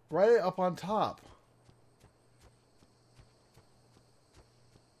 Right up on top.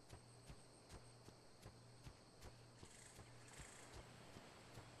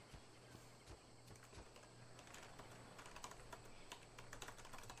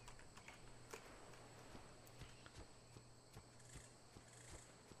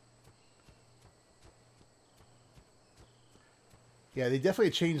 Yeah, they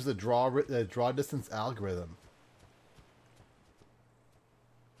definitely changed the draw distance algorithm.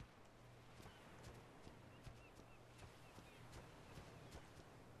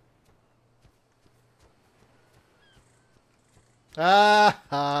 Ah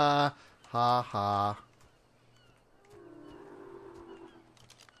ha ha ha.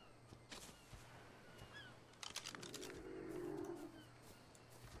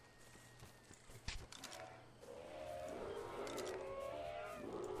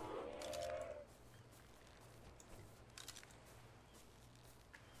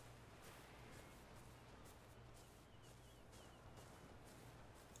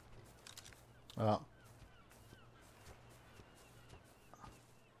 Well.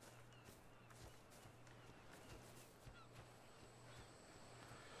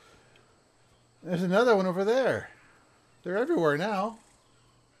 There's another one over there. They're everywhere now.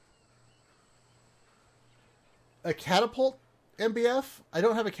 A catapult, MBF? I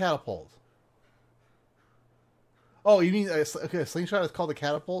don't have a catapult. Oh, you mean a slingshot is called a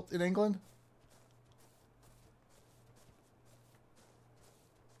catapult in England?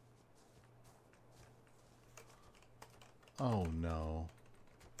 Oh no.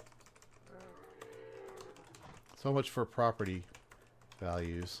 So much for property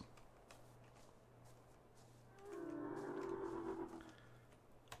values.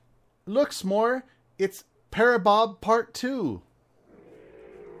 Look, S'more, it's Parabob Part 2.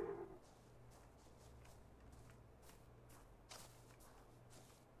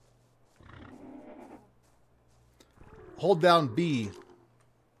 Hold down B.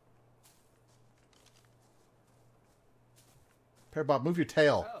 Parabob, move your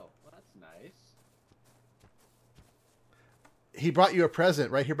tail. Oh, well, that's nice. He brought you a present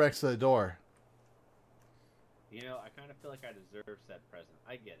right here next to the door. You know, I kind of feel like I deserve said present.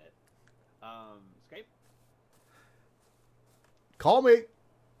 I get it. Skype? Call me.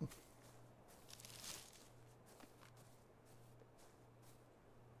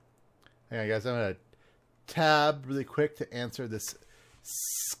 Hang on, guys. I'm going to tab really quick to answer this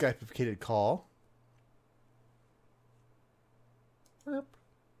Skypeificated call. Yep.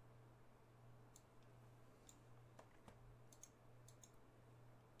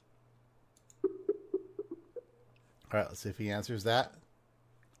 All right, let's see if he answers that.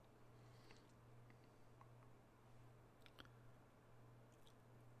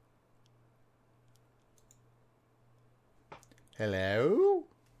 Hello?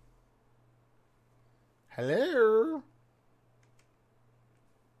 Hello?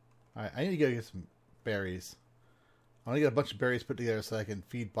 All right, I need to go get some berries. I want to get a bunch of berries put together so I can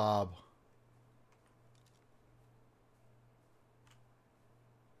feed Bob.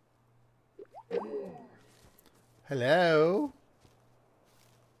 Hello?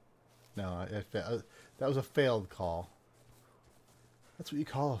 No, that was a failed call. That's what you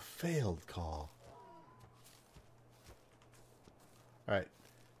call a failed call. All right.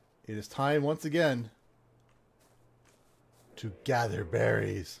 It is time once again to gather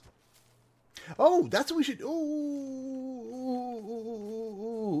berries. Oh, that's what we should. Ooh.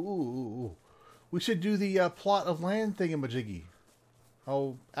 We should do the plot of land thingamajiggy.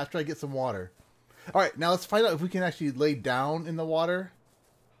 Oh, after I get some water. All right, now let's find out if we can actually lay down in the water.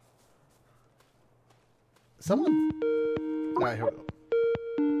 Someone. All right, here we go.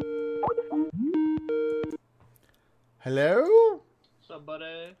 Hello?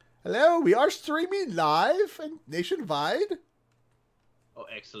 Somebody. Hello, we are streaming live and nationwide. Oh,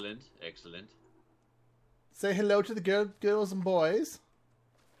 excellent. Say hello to the girls and boys.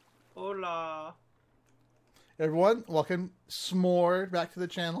 Hola. Everyone, welcome S'more back to the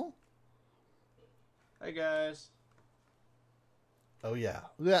channel. Hey, guys. Oh, yeah.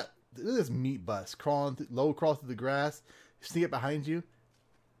 Look at this meat bus crawl through the grass. Sneak it behind you.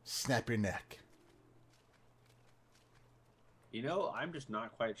 Snap your neck. You know, I'm just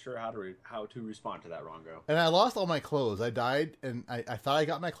not quite sure how to respond to that, Rongo. And I lost all my clothes. I died, and I thought I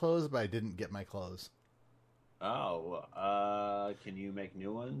got my clothes, but I didn't get my clothes. Oh, can you make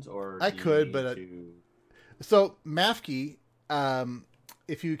new ones, or I could, but so Mafki,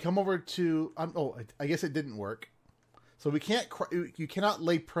 if you come over to, I guess it didn't work. So we can't, you cannot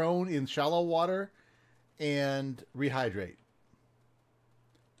lay prone in shallow water and rehydrate.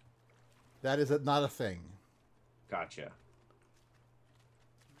 That is not a thing. Gotcha.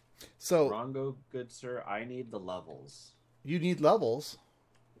 So Rongo, good sir, I need the levels. You need levels.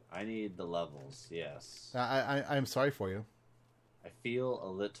 I need the levels. Yes. I'm sorry for you. I feel a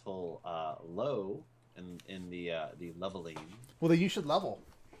little low in the leveling. Well, then you should level.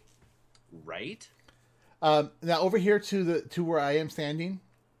 Right. Now over here to where I am standing,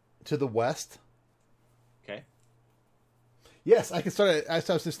 to the west. Okay. Yes, I can start. I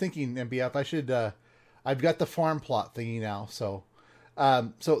was just thinking, MBF. I should. I've got the farm plot thingy now. So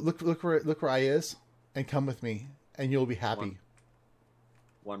look where I is, and come with me, and you'll be happy.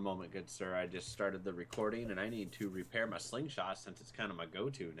 One moment, good sir. I just started the recording, and I need to repair my slingshot since it's kind of my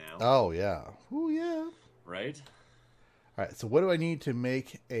go-to now. Oh yeah. Oh yeah. Right. All right. So what do I need to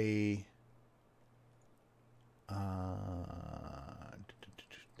make a?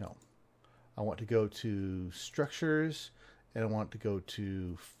 No, I want to go to structures, and I want to go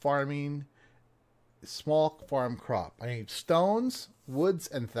to farming. Small farm crop. I need stones, woods,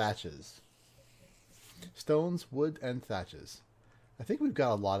 and thatches. Stones, wood, and thatches. I think we've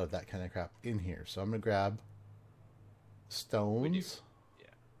got a lot of that kind of crap in here. So I'm going to grab stones,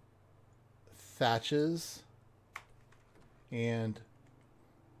 yeah, thatches, and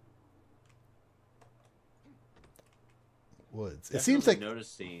woods. Definitely it seems like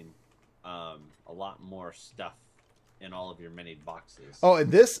noticing a lot more stuff in all of your mini boxes. Oh,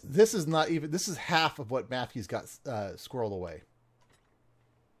 and this is not even. This is half of what Matthew's got squirreled away.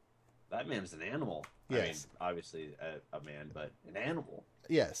 That man's an animal. Yes. I mean, obviously a man, but an animal.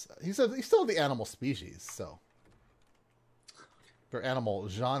 Yes, he's still the animal species. So, or animal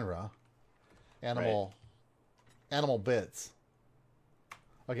genre, animal bits.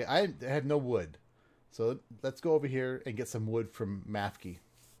 Okay, I had no wood, so let's go over here and get some wood from Mafki.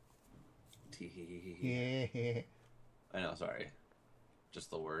 I know, sorry.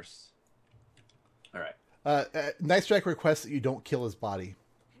 Just the worst. All right. Night Strike requests that you don't kill his body.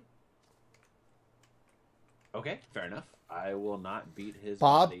 Okay, fair enough. I will not beat his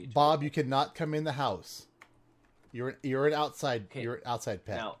body. Bob, you cannot come in the house. You're an outside. Okay. You're an outside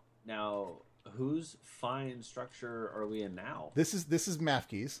pet. Now, whose fine structure are we in now? This is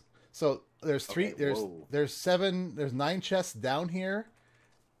Mafki's. So there's three. Okay, there's 7. There's 9 chests down here,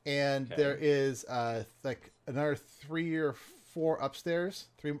 and there is like another 3 or 4 upstairs.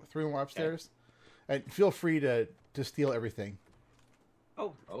 Three more upstairs, and feel free to steal everything.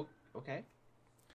 Oh, okay.